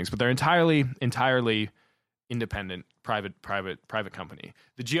contain things, but they're entirely independent, private company.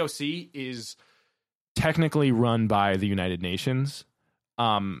 The GOC is technically run by the United Nations.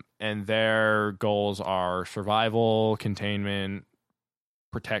 And their goals are survival, containment,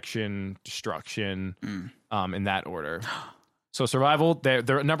 protection, destruction, in that order. So survival,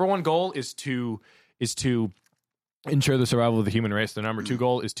 their number one goal is to ensure the survival of the human race. The number two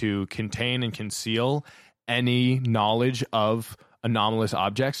goal is to contain and conceal any knowledge of anomalous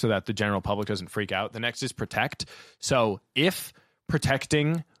objects so that the general public doesn't freak out. The next is protect. So if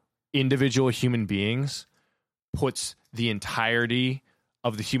protecting individual human beings puts the entirety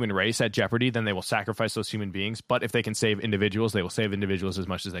of the human race at jeopardy, then they will sacrifice those human beings. But if they can save individuals, they will save individuals as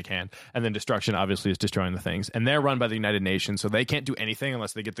much as they can. And then destruction obviously is destroying the things. And they're run by the United Nations, so they can't do anything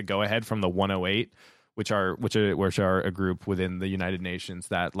unless they get the go ahead from the 108, which are a group within the United Nations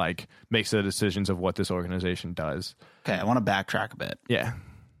that like makes the decisions of what this organization does. Okay, I want to backtrack a bit. Yeah.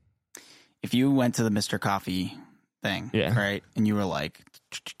 If you went to the Mr. Coffee thing, right, and you were like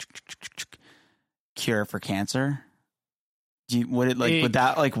cure for cancer, would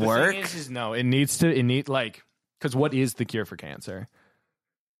that like work? Is no, it needs because what is the cure for cancer?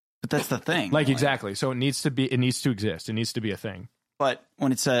 But that's the thing. Like exactly. So it needs to exist. It needs to be a thing. But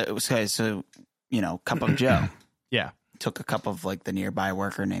when it's cup of Joe. Yeah. Took a cup of like the nearby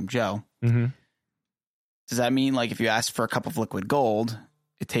worker named Joe. Mm-hmm. Does that mean like if you ask for a cup of liquid gold,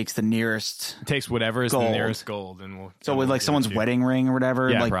 it takes the nearest? It takes whatever is the nearest gold, and we'll. So with like someone's wedding ring or whatever,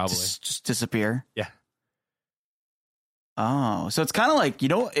 yeah, like probably just disappear. Yeah. Oh, so it's kind of like,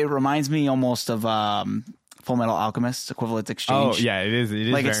 it reminds me almost of Full Metal Alchemist, Equivalent Exchange. Oh, yeah, it is. It is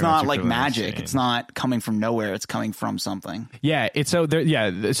like it's not like magic. Exchange. It's not coming from nowhere. It's coming from something. Yeah, it's so there.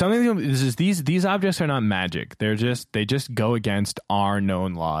 Yeah, something is these objects are not magic. They just go against our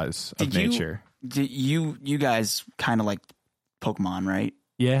known laws of nature. You guys kind of like Pokemon, right?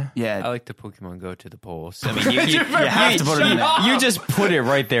 Yeah. I like the Pokemon Go to the polls. I mean, you have to put it in there. You just put it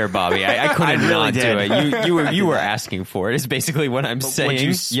right there, Bobby. I couldn't not do it. You were asking for it. Is basically what I'm saying.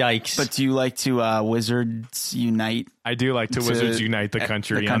 Yikes! But do you like to Wizards Unite? I do like to Wizards Unite the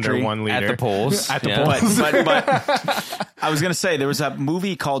country under one leader at the polls. At the polls. But I was gonna say there was a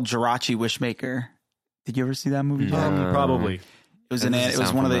movie called Jirachi Wishmaker. Did you ever see that movie? Probably. It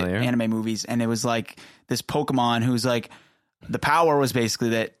was one of the anime movies, and it was like this Pokemon who's like. The power was basically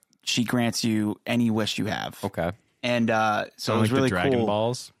that she grants you any wish you have. Okay. And so it was really the Dragon cool.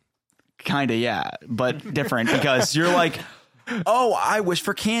 Balls? Kind of, yeah. But different because you're like, oh, I wish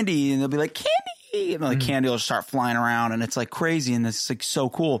for candy. And they'll be like, candy. And the candy will start flying around. And it's like crazy. And it's like so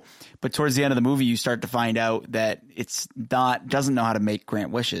cool. But towards the end of the movie, you start to find out that doesn't know how to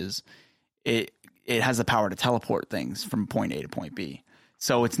grant wishes. It has the power to teleport things from point A to point B.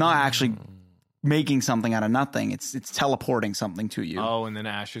 So it's not actually making something out of nothing. It's teleporting something to you. Oh, and then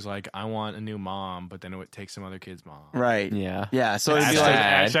Ash is like, I want a new mom, but then it would take some other kid's mom. Right. Yeah. So it'd be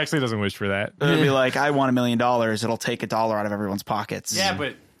Ash actually doesn't wish for that. It'd be like, I want $1 million. It'll take $1 out of everyone's pockets. Yeah,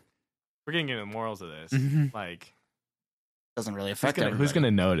 but we're getting into the morals of this. Like, doesn't really affect who's going to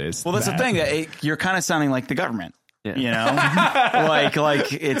notice? Well, that's the thing. You're kind of sounding like the government. Yeah. You know,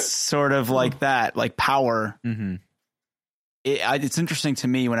 like it's sort of like that, like power. Mm-hmm. It's interesting to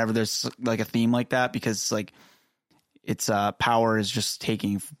me whenever there's like a theme like that, because like it's power is just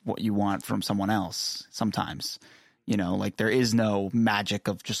taking what you want from someone else. Sometimes, like there is no magic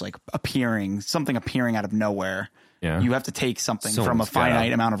of just like something appearing out of nowhere. Yeah. You have to take something from a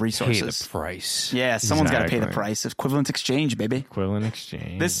finite amount of resources. Pay the price. Yeah, someone's got to pay the price. Equivalent exchange, baby. Equivalent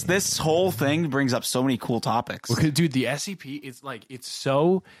exchange. This whole thing brings up so many cool topics. Well, dude, the SCP is like, it's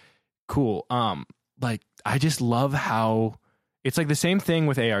so cool. Like I just love how. It's like the same thing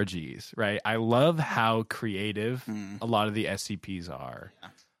with ARGs, right? I love how creative a lot of the SCPs are.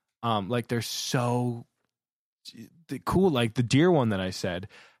 Like they're so cool. Like the deer one that I said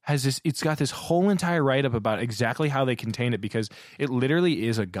has this. It's got this whole entire write up about exactly how they contain it because it literally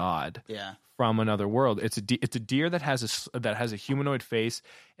is a god. Yeah. From another world. It's a deer that has a humanoid face.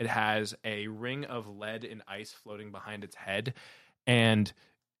 It has a ring of lead and ice floating behind its head, and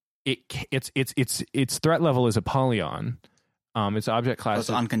its threat level is Apollyon. Its object class it's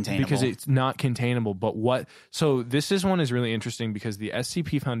uncontainable because it's not containable. But so this one is really interesting because the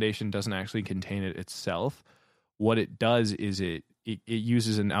SCP Foundation doesn't actually contain it itself. What it does is it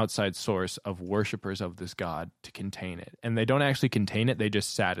uses an outside source of worshipers of this god to contain it, and they don't actually contain it; they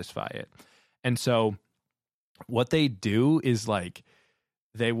just satisfy it. And so what they do is like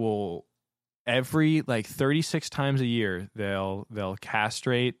they will every like 36 times a year they'll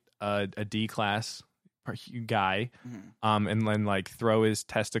castrate a D class guy and then like throw his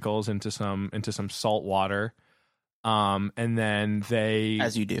testicles into some salt water and then they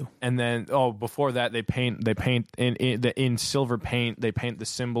as you do. And then before that they paint in silver paint they paint the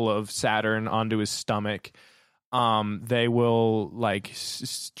symbol of Saturn onto his stomach. They will like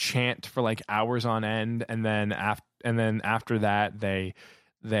chant for like hours on end, and then after that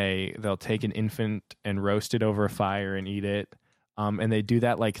they'll take an infant and roast it over a fire and eat it. And they do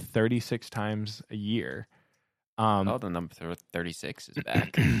that like 36 times a year. The number 36 is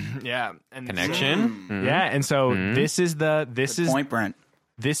back. Yeah, and connection. Yeah, and so this is point, Brent.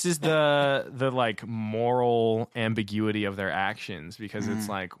 This is the like moral ambiguity of their actions because it's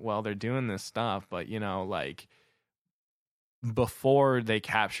like, well, they're doing this stuff, but you know, like. Before they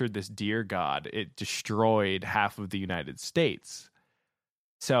captured this deer god, it destroyed half of the United States.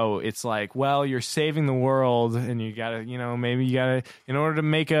 So it's like, well, you're saving the world, and you gotta, you know, maybe you gotta, in order to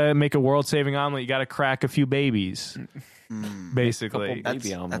make a world-saving omelet, you gotta crack a few babies, basically.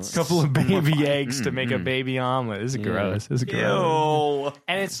 Couple of baby eggs to make a baby omelet. This is gross. This is gross.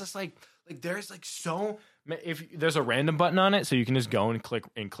 And it's just like there's like so. If there's a random button on it, so you can just go and click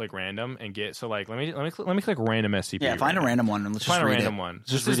random and get. So like, let me click random SCP. Yeah, find a random one and let's just find read a random it. one.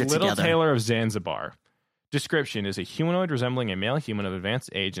 Just this read is it Little together. Tailor of Zanzibar. Description is a humanoid resembling a male human of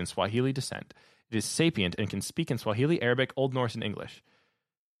advanced age and Swahili descent. It is sapient and can speak in Swahili, Arabic, Old Norse, and English.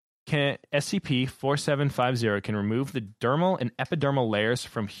 SCP-4750 can remove the dermal and epidermal layers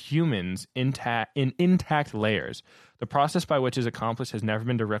from humans in intact layers. The process by which is accomplished has never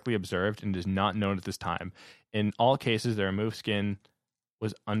been directly observed and is not known at this time. In all cases, the removed skin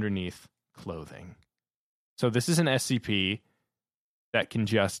was underneath clothing. So this is an SCP that can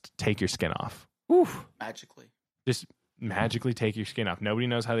just take your skin off. Oof. Magically. Just magically take your skin off. Nobody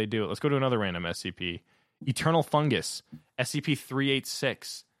knows how they do it. Let's go to another random SCP. Eternal Fungus,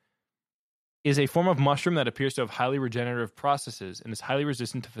 SCP-386. Is a form of mushroom that appears to have highly regenerative processes and is highly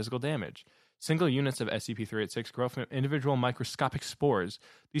resistant to physical damage. Single units of SCP-386 grow from individual microscopic spores.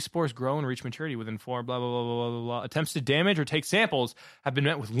 These spores grow and reach maturity within 4 blah, blah, blah, blah, blah, blah. Attempts to damage or take samples have been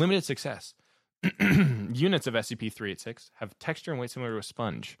met with limited success. Units of SCP-386 have texture and weight similar to a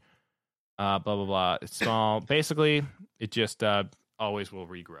sponge. Blah, blah, blah. It's small. Basically, it just always will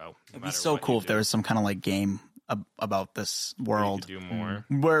regrow. It'd be so cool if there was some kind of like game about this world. Do more.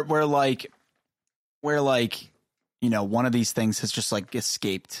 Where you know, one of these things has just like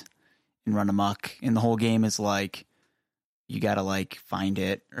escaped and run amok, and the whole game is like you gotta like find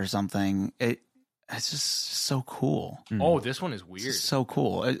it or something. It's just so cool. Oh, this one is weird. It's so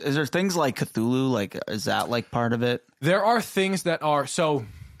cool. Is there things like Cthulhu? Like, is that like part of it? There are things that are so.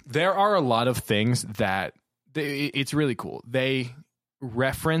 There are a lot of things that it's really cool. They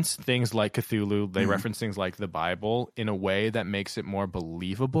reference things like Cthulhu. They reference things like the Bible in a way that makes it more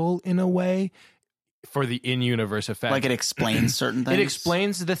believable in a way. For the in-universe effect, like it explains certain things. It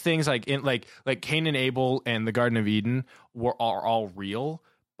explains the things like Cain and Abel and the Garden of Eden are all real,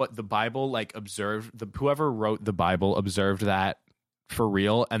 but the Bible whoever wrote the Bible observed that for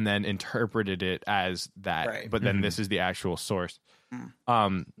real and then interpreted it as that. Right. But then this is the actual source.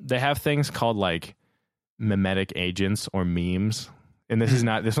 They have things called like mimetic agents or memes. And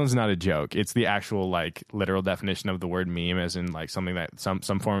this one's not a joke. It's the actual like literal definition of the word meme, as in like something that some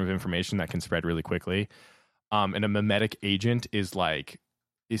form of information that can spread really quickly. And a mimetic agent is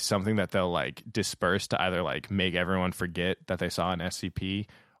something that they'll like disperse to either like make everyone forget that they saw an SCP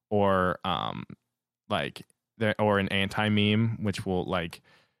or an anti-meme, which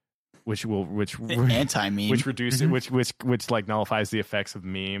anti-meme, which reduces which like nullifies the effects of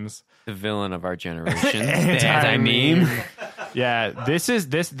memes. The villain of our generation, anti-meme. Yeah, this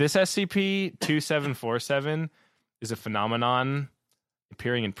SCP-2747 is a phenomenon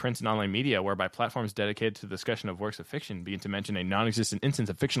appearing in print and online media, whereby platforms dedicated to the discussion of works of fiction begin to mention a non-existent instance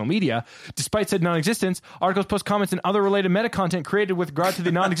of fictional media. Despite said non-existence, articles, posts, comments, and other related meta-content created with regard to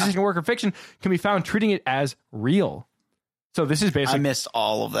the non-existing work of fiction can be found treating it as real. So this is basically... I missed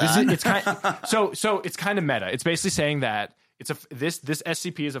all of that. So it's kind of meta. It's basically saying that this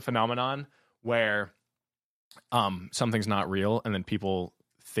SCP is a phenomenon where something's not real, and then people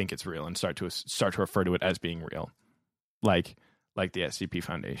think it's real and start to refer to it as being real. Like the SCP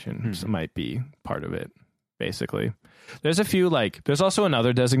Foundation might be part of it, basically. There's a few, there's also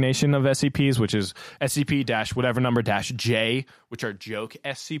another designation of SCPs, which is SCP-whatever-J, which are joke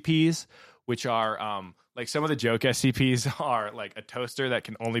SCPs, which are, some of the joke SCPs are, a toaster that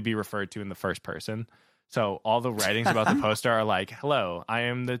can only be referred to in the first person. So all the writings about the poster are like, hello, I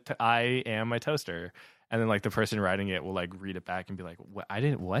am a toaster. And then, the person writing it will, read it back and be like,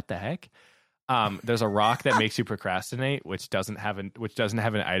 what the heck? There's a rock that makes you procrastinate, which doesn't have an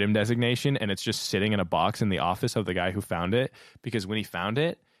item designation, and it's just sitting in a box in the office of the guy who found it, because when he found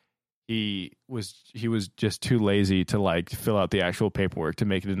it, he was just too lazy to fill out the actual paperwork to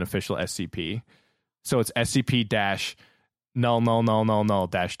make it an official SCP. So it's SCP-null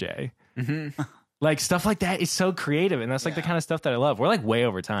 -J. Mm-hmm. Stuff like that is so creative, and that's the kind of stuff that I love. We're way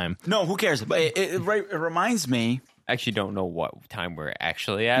over time. No, who cares? But it reminds me. I actually don't know what time we're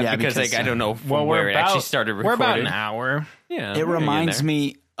actually at because I don't know where it actually started recording. We're about an hour. Yeah, it reminds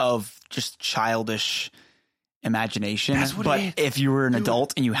me of just childish imagination. That's what but it is. If you were an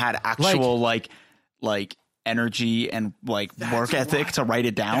adult and you had actual energy and work ethic to write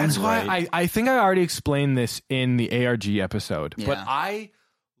it down. That's why I think I already explained this in the ARG episode. Yeah. But I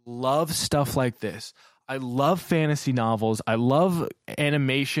love stuff like this. I love fantasy novels. I love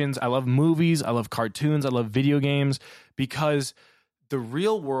animations. I love movies. I love cartoons. I love video games, because the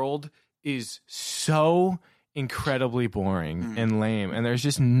real world is so incredibly boring and lame, and there's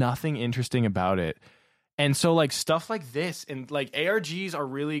just nothing interesting about it. And so stuff like this and ARGs are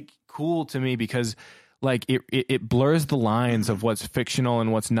really cool to me, because it blurs the lines of what's fictional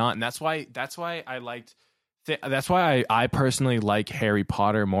and what's not. And that's why I personally like Harry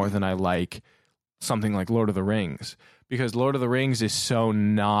Potter more than I like something like Lord of the Rings, because Lord of the Rings is so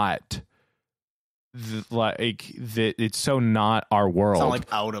not it's so not our world.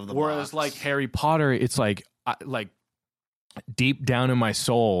 It's not out of the Whereas box. Harry Potter, it's deep down in my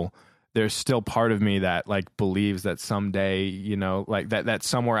soul, there's still part of me that believes that someday, that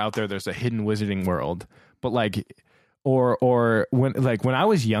somewhere out there's a hidden wizarding world. But or when I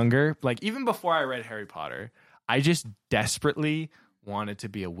was younger, even before I read Harry Potter, I just desperately wanted to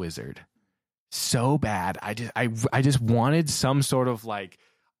be a wizard so bad. I just wanted some sort of I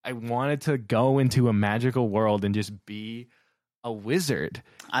wanted to go into a magical world and just be a wizard.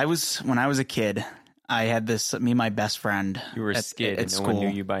 When I was a kid, I had me and my best friend. You were a skid and no school. one knew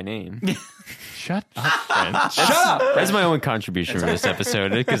you by name. Shut up, friend. Shut up. That's my own contribution for this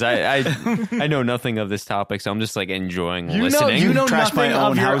episode, because I know nothing of this topic, so I'm just enjoying listening. You know Trashed nothing my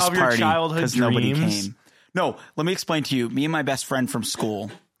own of house your party childhood because dreams. nobody came. No, let me explain to you. Me and my best friend from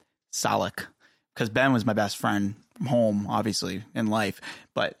school, Salik, because Ben was my best friend from home, obviously, in life.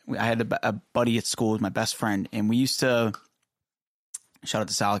 But I had a buddy at school who was my best friend, and we used to, shout out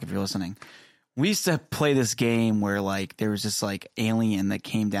to Salik if you're listening, we used to play this game where there was this alien that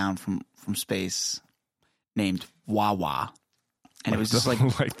came down from space named Wawa. And it was just like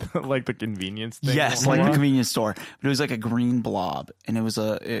the convenience thing. Yes, like the convenience store. But it was a green blob, and it was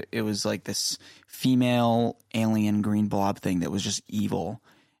this female alien green blob thing that was just evil.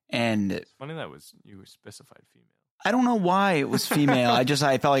 And it's funny that you specified female. I don't know why it was female. I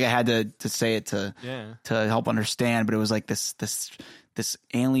felt like I had to say it to help understand. But it was this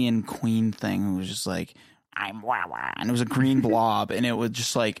alien queen thing who was just I'm Wawa, and it was a green blob, and it was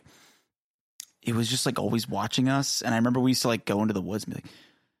just always watching us. And I remember we used to go into the woods and be like,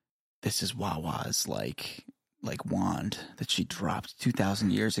 this is Wawa's wand that she dropped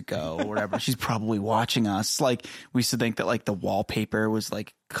 2,000 years ago or whatever. She's probably watching us. We used to think that the wallpaper was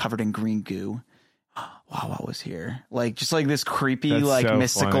covered in green goo. Wawa was here. Just this creepy, so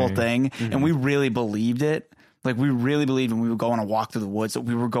mystical funny. thing. Mm-hmm. And we really believed it. We really believed when we would go on a walk through the woods that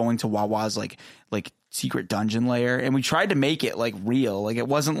we were going to Wawa's secret dungeon lair, and we tried to make it real. It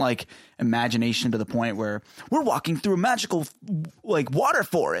wasn't imagination to the point where we're walking through a magical water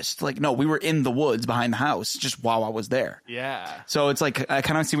forest. No, we were in the woods behind the house. Just Wawa was there. Yeah. So it's I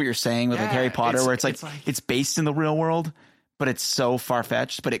kind of see what you're saying with Harry Potter, where it's based in the real world, but it's so far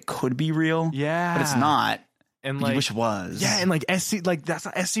fetched. But it could be real. Yeah. But it's not. And you wish it was. Yeah, and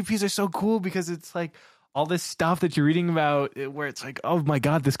SCPs are so cool, because it's all this stuff that you're reading about where it's oh my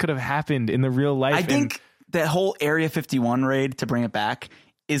God, this could have happened in the real life. I think that whole Area 51 raid, to bring it back,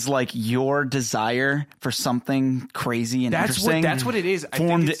 is like your desire for something crazy and interesting. That's what it is.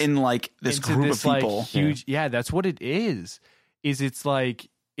 Formed in like this group of people. Like, huge. Yeah, that's what it is. It's like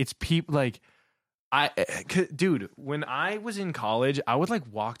it's people like dude. When I was in college, I would like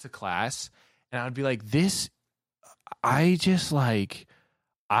walk to class and I would be like, this. I just like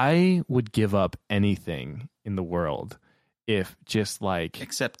I would give up anything in the world if just like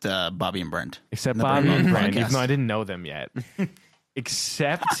except Bobby and Brent. Except Bobby and Brent, even though I didn't know them yet.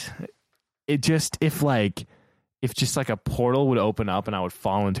 Except it just if just like a portal would open up and I would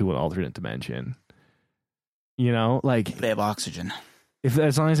fall into an alternate dimension. You know, like they have oxygen.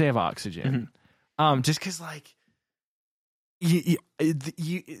 As long as they have oxygen. Just because like you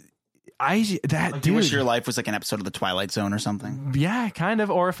wish your life was like an episode of The Twilight Zone or something. Yeah, kind of.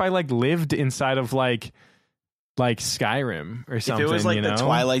 Or if I like lived inside of like Skyrim or something. If it was like the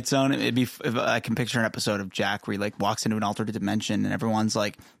Twilight Zone, it'd be. If I can picture an episode of Jack where he like walks into an alternate dimension and everyone's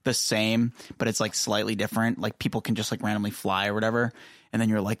like the same, but it's like slightly different. Like people can just like randomly fly or whatever. And then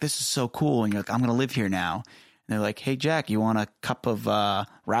you're like, this is so cool. And you're like, I'm gonna live here now. And they're like, hey Jack, you want a cup of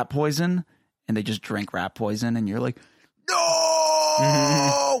rat poison? And they just drink rat poison, and you're like,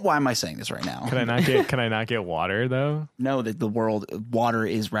 no. Why am I saying this right now? Can I not get water though? No, water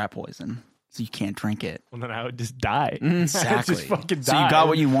is rat poison. So you can't drink it. Well, then I would just die. Exactly. Just fucking die. So you got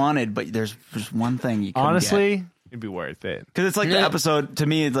what you wanted, but there's just one thing you couldn't honestly get. It'd be worth it. Because it's like the episode, to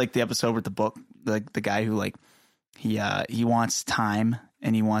me, it's like the episode with the book, like the guy who like, he wants time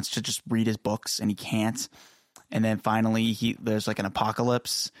and he wants to just read his books and he can't. And then finally there's like an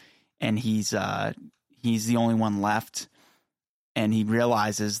apocalypse and he's the only one left. And he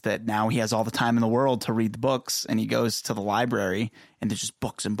realizes that now he has all the time in the world to read the books. And he goes to the library and there's just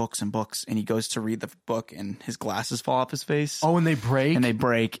books and books and books. And he goes to read the book and his glasses fall off his face. Oh, and they break? And they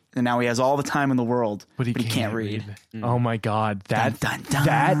break. And now he has all the time in the world, but he can't read. Oh my God. That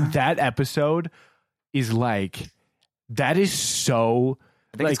episode is like, that is so...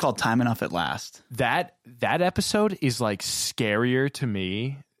 I think it's called Time Enough at Last. That episode is like scarier to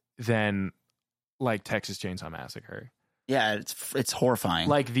me than like Texas Chainsaw Massacre. Yeah, it's horrifying.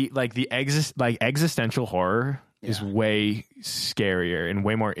 Like the existential horror is way scarier and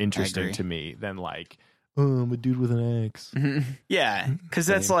way more interesting to me than like, oh, I'm a dude with an axe. Yeah, because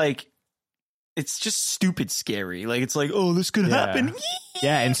that's like, it's just stupid scary. Like it's like, oh, this could happen.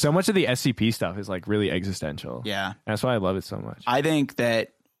 Yeah, and so much of the SCP stuff is like really existential. Yeah, that's why I love it so much. I think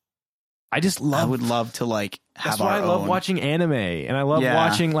that I would love to like have. That's why I love watching anime, and I love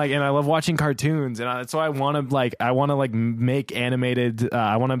watching cartoons, and that's why I want to make animated.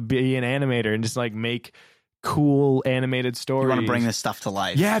 I want to be an animator and just like make cool animated stories. You want to bring this stuff to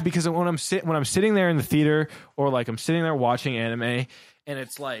life. Yeah, because when I'm sitting there in the theater, or like I'm sitting there watching anime, and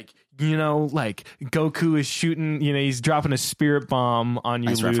it's like, you know, like Goku is shooting, you know, he's dropping a spirit bomb on you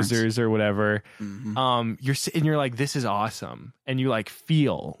losers reference. Or whatever. Mm-hmm. You're like, this is awesome. And you like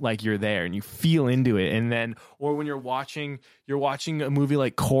feel like you're there and you feel into it. And then, or when you're watching a movie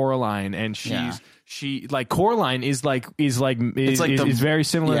like Coraline, and she like Coraline is very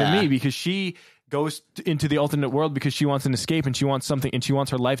similar to me, because she goes into the alternate world because she wants an escape and she wants something, and she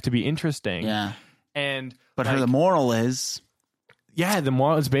wants her life to be interesting. Yeah. But the moral is, the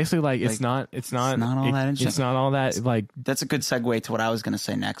moral is basically like, it's not all that interesting. It's not all that like. That's a good segue to what I was going to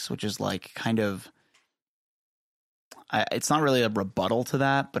say next, which is like kind of, it's not really a rebuttal to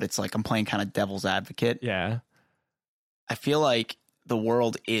that, but it's like I'm playing kind of devil's advocate. Yeah. I feel like the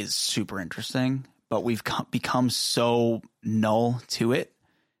world is super interesting, but we've become so null to it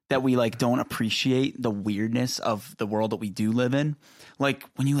that we like don't appreciate the weirdness of the world that we do live in. Like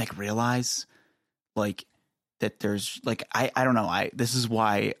when you like realize like that there's like, I don't know. This is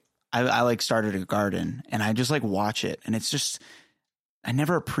why I like started a garden, and I just like watch it, and it's just, I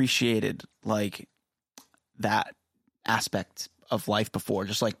never appreciated like that aspect of life before,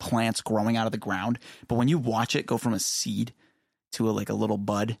 just like plants growing out of the ground. But when you watch it go from a seed to a little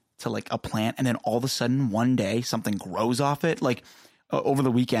bud to like a plant, and then all of a sudden one day something grows off it. Like over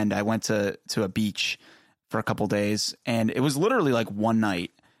the weekend, I went to a beach for a couple days, and it was literally like one night.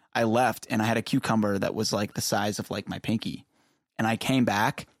 I left and I had a cucumber that was like the size of like my pinky, and I came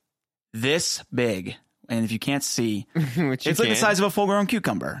back this big. And if you can't see, it's like the size of a full-grown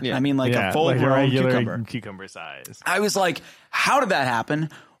cucumber. Yeah. I mean, like a full-grown cucumber size. I was like, how did that happen?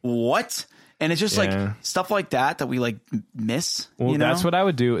 What? And it's just like stuff like that we like miss. Well, you know? That's what I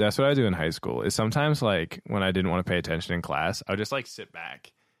would do. That's what I would do in high school. Is sometimes like when I didn't want to pay attention in class, I would just like sit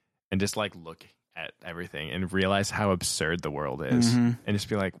back and just like look at everything and realize how absurd the world is, and just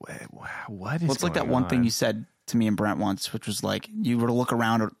be like, what is? Well, it's like that one thing you said to me and Brent once, which was like, you were to look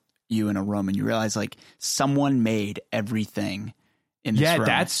around you in a room and you realize like someone made everything in this room. Yeah,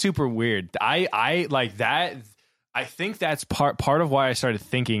 that's super weird. I like that. I think that's part of why I started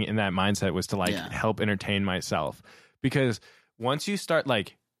thinking in that mindset was to like help entertain myself, because once you start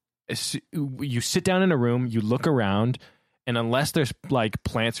like you sit down in a room, you look around, and unless there's like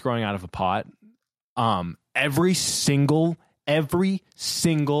plants growing out of a pot, every single thing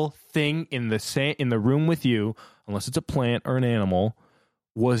in the room with you, unless it's a plant or an animal,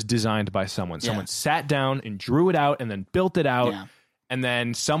 was designed by someone. Someone sat down and drew it out and then built it out, and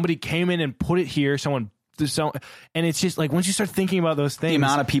then somebody came in and put it here. And it's just like once you start thinking about those things, the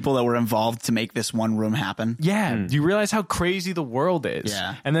amount of people that were involved to make this one room happen. Yeah, you realize how crazy the world is.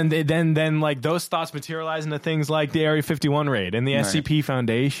 Yeah, and then like those thoughts materialize into things like the Area 51 raid and the SCP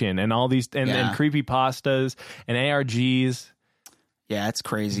Foundation and all these and creepypastas and ARGs. Yeah, it's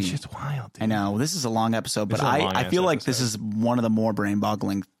crazy. It's just wild, dude. I know. This is a long episode, but I feel like this is one of the more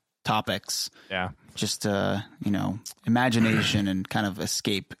brain-boggling topics. Yeah. Just, imagination and kind of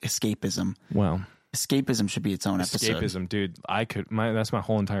escapism. Well, escapism should be its own episode. Escapism, dude. That's my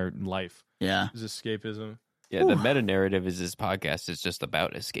whole entire life. Yeah. Is escapism. Yeah, the meta narrative is this podcast is just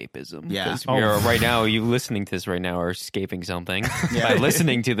about escapism. Yeah. Right now, you listening to this right now are escaping something by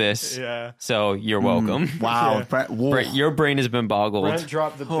listening to this. Yeah. So you're welcome. Wow. Brent, your brain has been boggled. Brent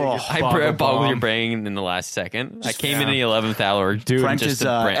dropped the biggest I boggled your brain in the last second. I came in the 11th hour. Dude, French just is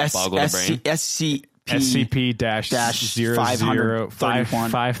Brent boggled the brain.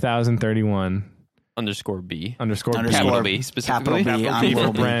 SCP-05031 Underscore B. Capital B specifically. Capital B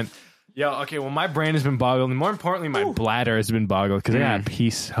for Brent. Yeah, okay, well, my brain has been boggled, and more importantly, my bladder has been boggled, because I got a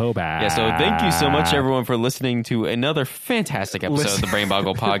piece so bad. Yeah, so thank you so much, everyone, for listening to another fantastic episode of the Brain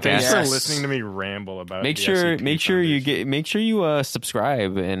Boggle Podcast. Thanks for listening to me ramble about Make sure you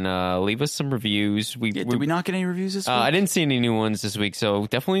subscribe and leave us some reviews. Did we not get any reviews this week? I didn't see any new ones this week, so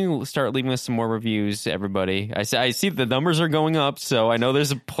definitely start leaving us some more reviews, everybody. I see the numbers are going up, so I know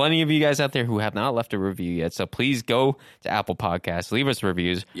there's plenty of you guys out there who have not left a review yet, so please go to Apple Podcasts, leave us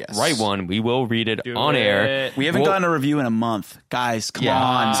reviews, write one. We will read it on air. We haven't gotten a review in a month. Guys, come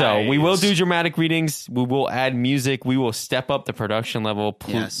on. So we will do dramatic readings. We will add music. We will step up the production level.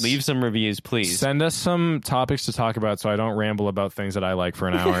 Leave some reviews, please. Send us some topics to talk about so I don't ramble about things that I like for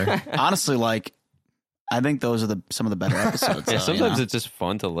an hour. Honestly, I think those are some of the better episodes. Yeah, sometimes it's just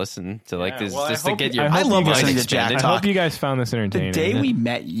fun to listen to this, just to get your. I love listening to Jack talk. I hope you guys found this entertaining. The day we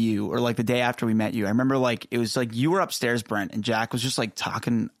met you, or like the day after we met you, I remember it was like you were upstairs, Brent, and Jack was just like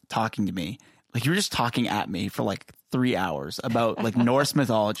talking to me. Like you were just talking at me for like 3 hours about like Norse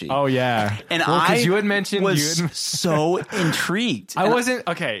mythology. Oh yeah, and because you had mentioned was so intrigued. I wasn't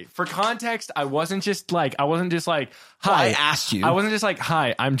okay. For context, I wasn't just like hi. Well, I asked you. I wasn't just like,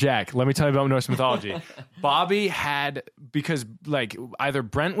 hi, I'm Jack. Let me tell you about Norse mythology. Bobby had, because like either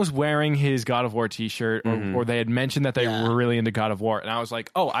Brent was wearing his God of War t-shirt or they had mentioned that they were really into God of War, and I was like,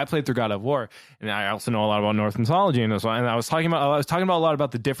 oh, I played through God of War, and I also know a lot about Norse mythology, and I was talking about a lot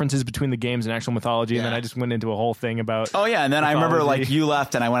about the differences between the games and actual mythology, and then I just went into a whole thing about. Oh yeah, and then mythology. I remember like you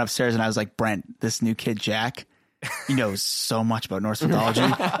left, and I went upstairs, and I was like, Brent, this new kid Jack, he knows so much about Norse mythology.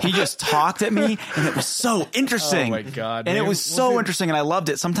 He just talked at me, and it was so interesting. Oh my god! And it was so interesting, and I loved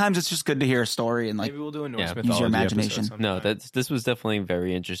it. Sometimes it's just good to hear a story and like maybe we'll do a Norse mythology. Use your imagination. No, this was definitely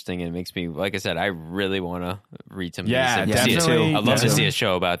very interesting, and it makes me, like I said, I really want to read some. Yeah, of these. definitely. I'd love to see a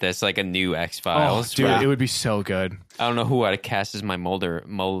show about this, like a new X-Files. Oh, dude, it would be so good. I don't know who I'd cast as my Mulder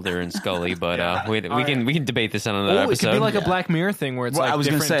and Scully, but we can debate this on another episode. It could be like a Black Mirror thing where it's like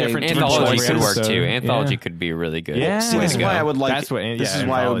different anthology could work too. Yeah. Anthology could be really good. Yeah. This is why I would like. This is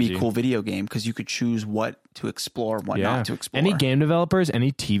why it would be a cool video game, because you could choose what to explore, what not to explore. Any game developers,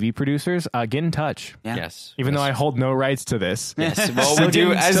 any TV producers, get in touch. Yeah. Yes. Even though I hold no rights to this. Yes. Well, we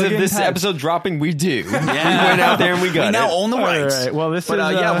do. As of this episode dropping, we do. We went out there and we got it. We now own the rights. Right. Well, this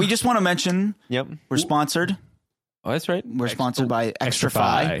is. We just want to mention. Yep. We're sponsored. Oh, that's right. We're sponsored by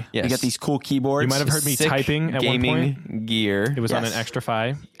ExtraFi. Yes. We got these cool keyboards. You might have heard me typing at one point. Gear. It was on an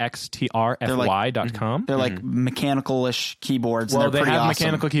ExtraFi, xtrfy.com. They're like mechanical-ish keyboards. Well, and they're they have awesome.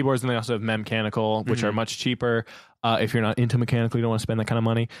 mechanical keyboards, and they also have mechanical, which are much cheaper. If you're not into mechanical, you don't want to spend that kind of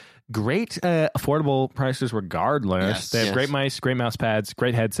money. Great affordable prices regardless. Yes. They have great mice, great mouse pads,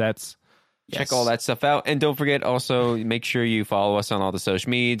 great headsets. Check all that stuff out. And don't forget, also, make sure you follow us on all the social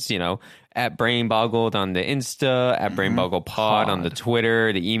medias, at Brain Boggled on the Insta, at Brain Boggled Pod on the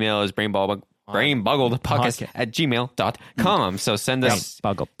Twitter. The email is brainboggledpodcast at gmail.com. So send us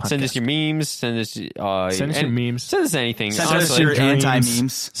your memes, send us your memes. Send us anything. Send us your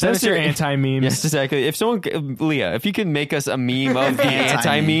anti-memes. Send us your anti-memes. Yes, exactly. If someone, Leah, if you can make us a meme of the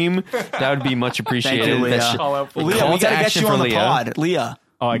anti-meme, that would be much appreciated. Thank you, Leah. Leah, we got to get you on the pod. Leah.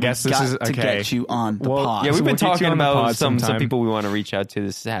 Oh, I guess this is to get you on the pod. Yeah, we've been we'll get you talking on the about pod some sometime. people we want to reach out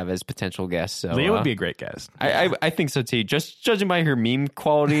to have as potential guests. So Leah would be a great guest. I think so too. Just judging by her meme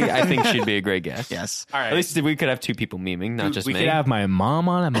quality, I think she'd be a great guest. Yes. All right. At least we could have 2 people meming, not just We me. could have my mom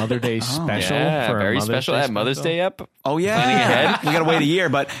on a Mother Day special. Yeah, for a very Mother's special. Day At Mother's special. Day up. Oh yeah. Planning ahead. We gotta wait a year,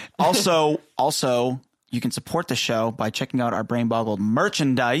 but also you can support the show by checking out our Brain Boggled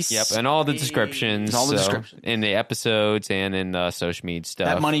merchandise. Yep, and all the descriptions. All the descriptions. In the episodes and in the social media stuff.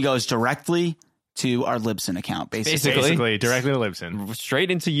 That money goes directly to our Libsyn account, basically. Basically, directly to Libsyn.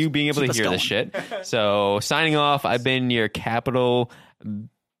 Straight into you being able Keep to us hear going. this shit. So, signing off, I've been your capital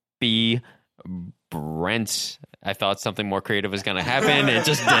B Brent. I thought something more creative was going to happen. It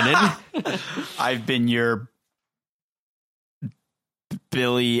just didn't. I've been your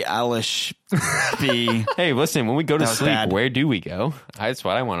Billie Eilish B. Hey, listen, when we go to That was sleep, bad. where do we go? That's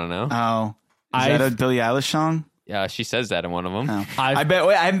what I want to know. Oh, is that a Billie Eilish song? Yeah, she says that in one of them. Oh. I bet.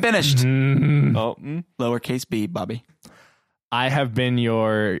 Wait, I haven't finished. Oh, Lowercase b, Bobby. I have been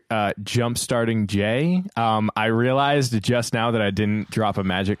your jump-starting J. I realized just now that I didn't drop a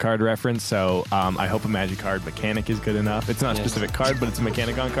Magic card reference, so I hope a Magic card mechanic is good enough. It's not a specific card, but it's a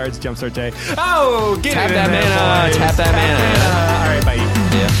mechanic on cards. Jumpstart J. Oh, get Tap it in that there, mana. boys. Tap that mana. All right, bye.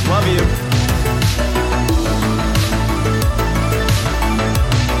 Yeah. Love you.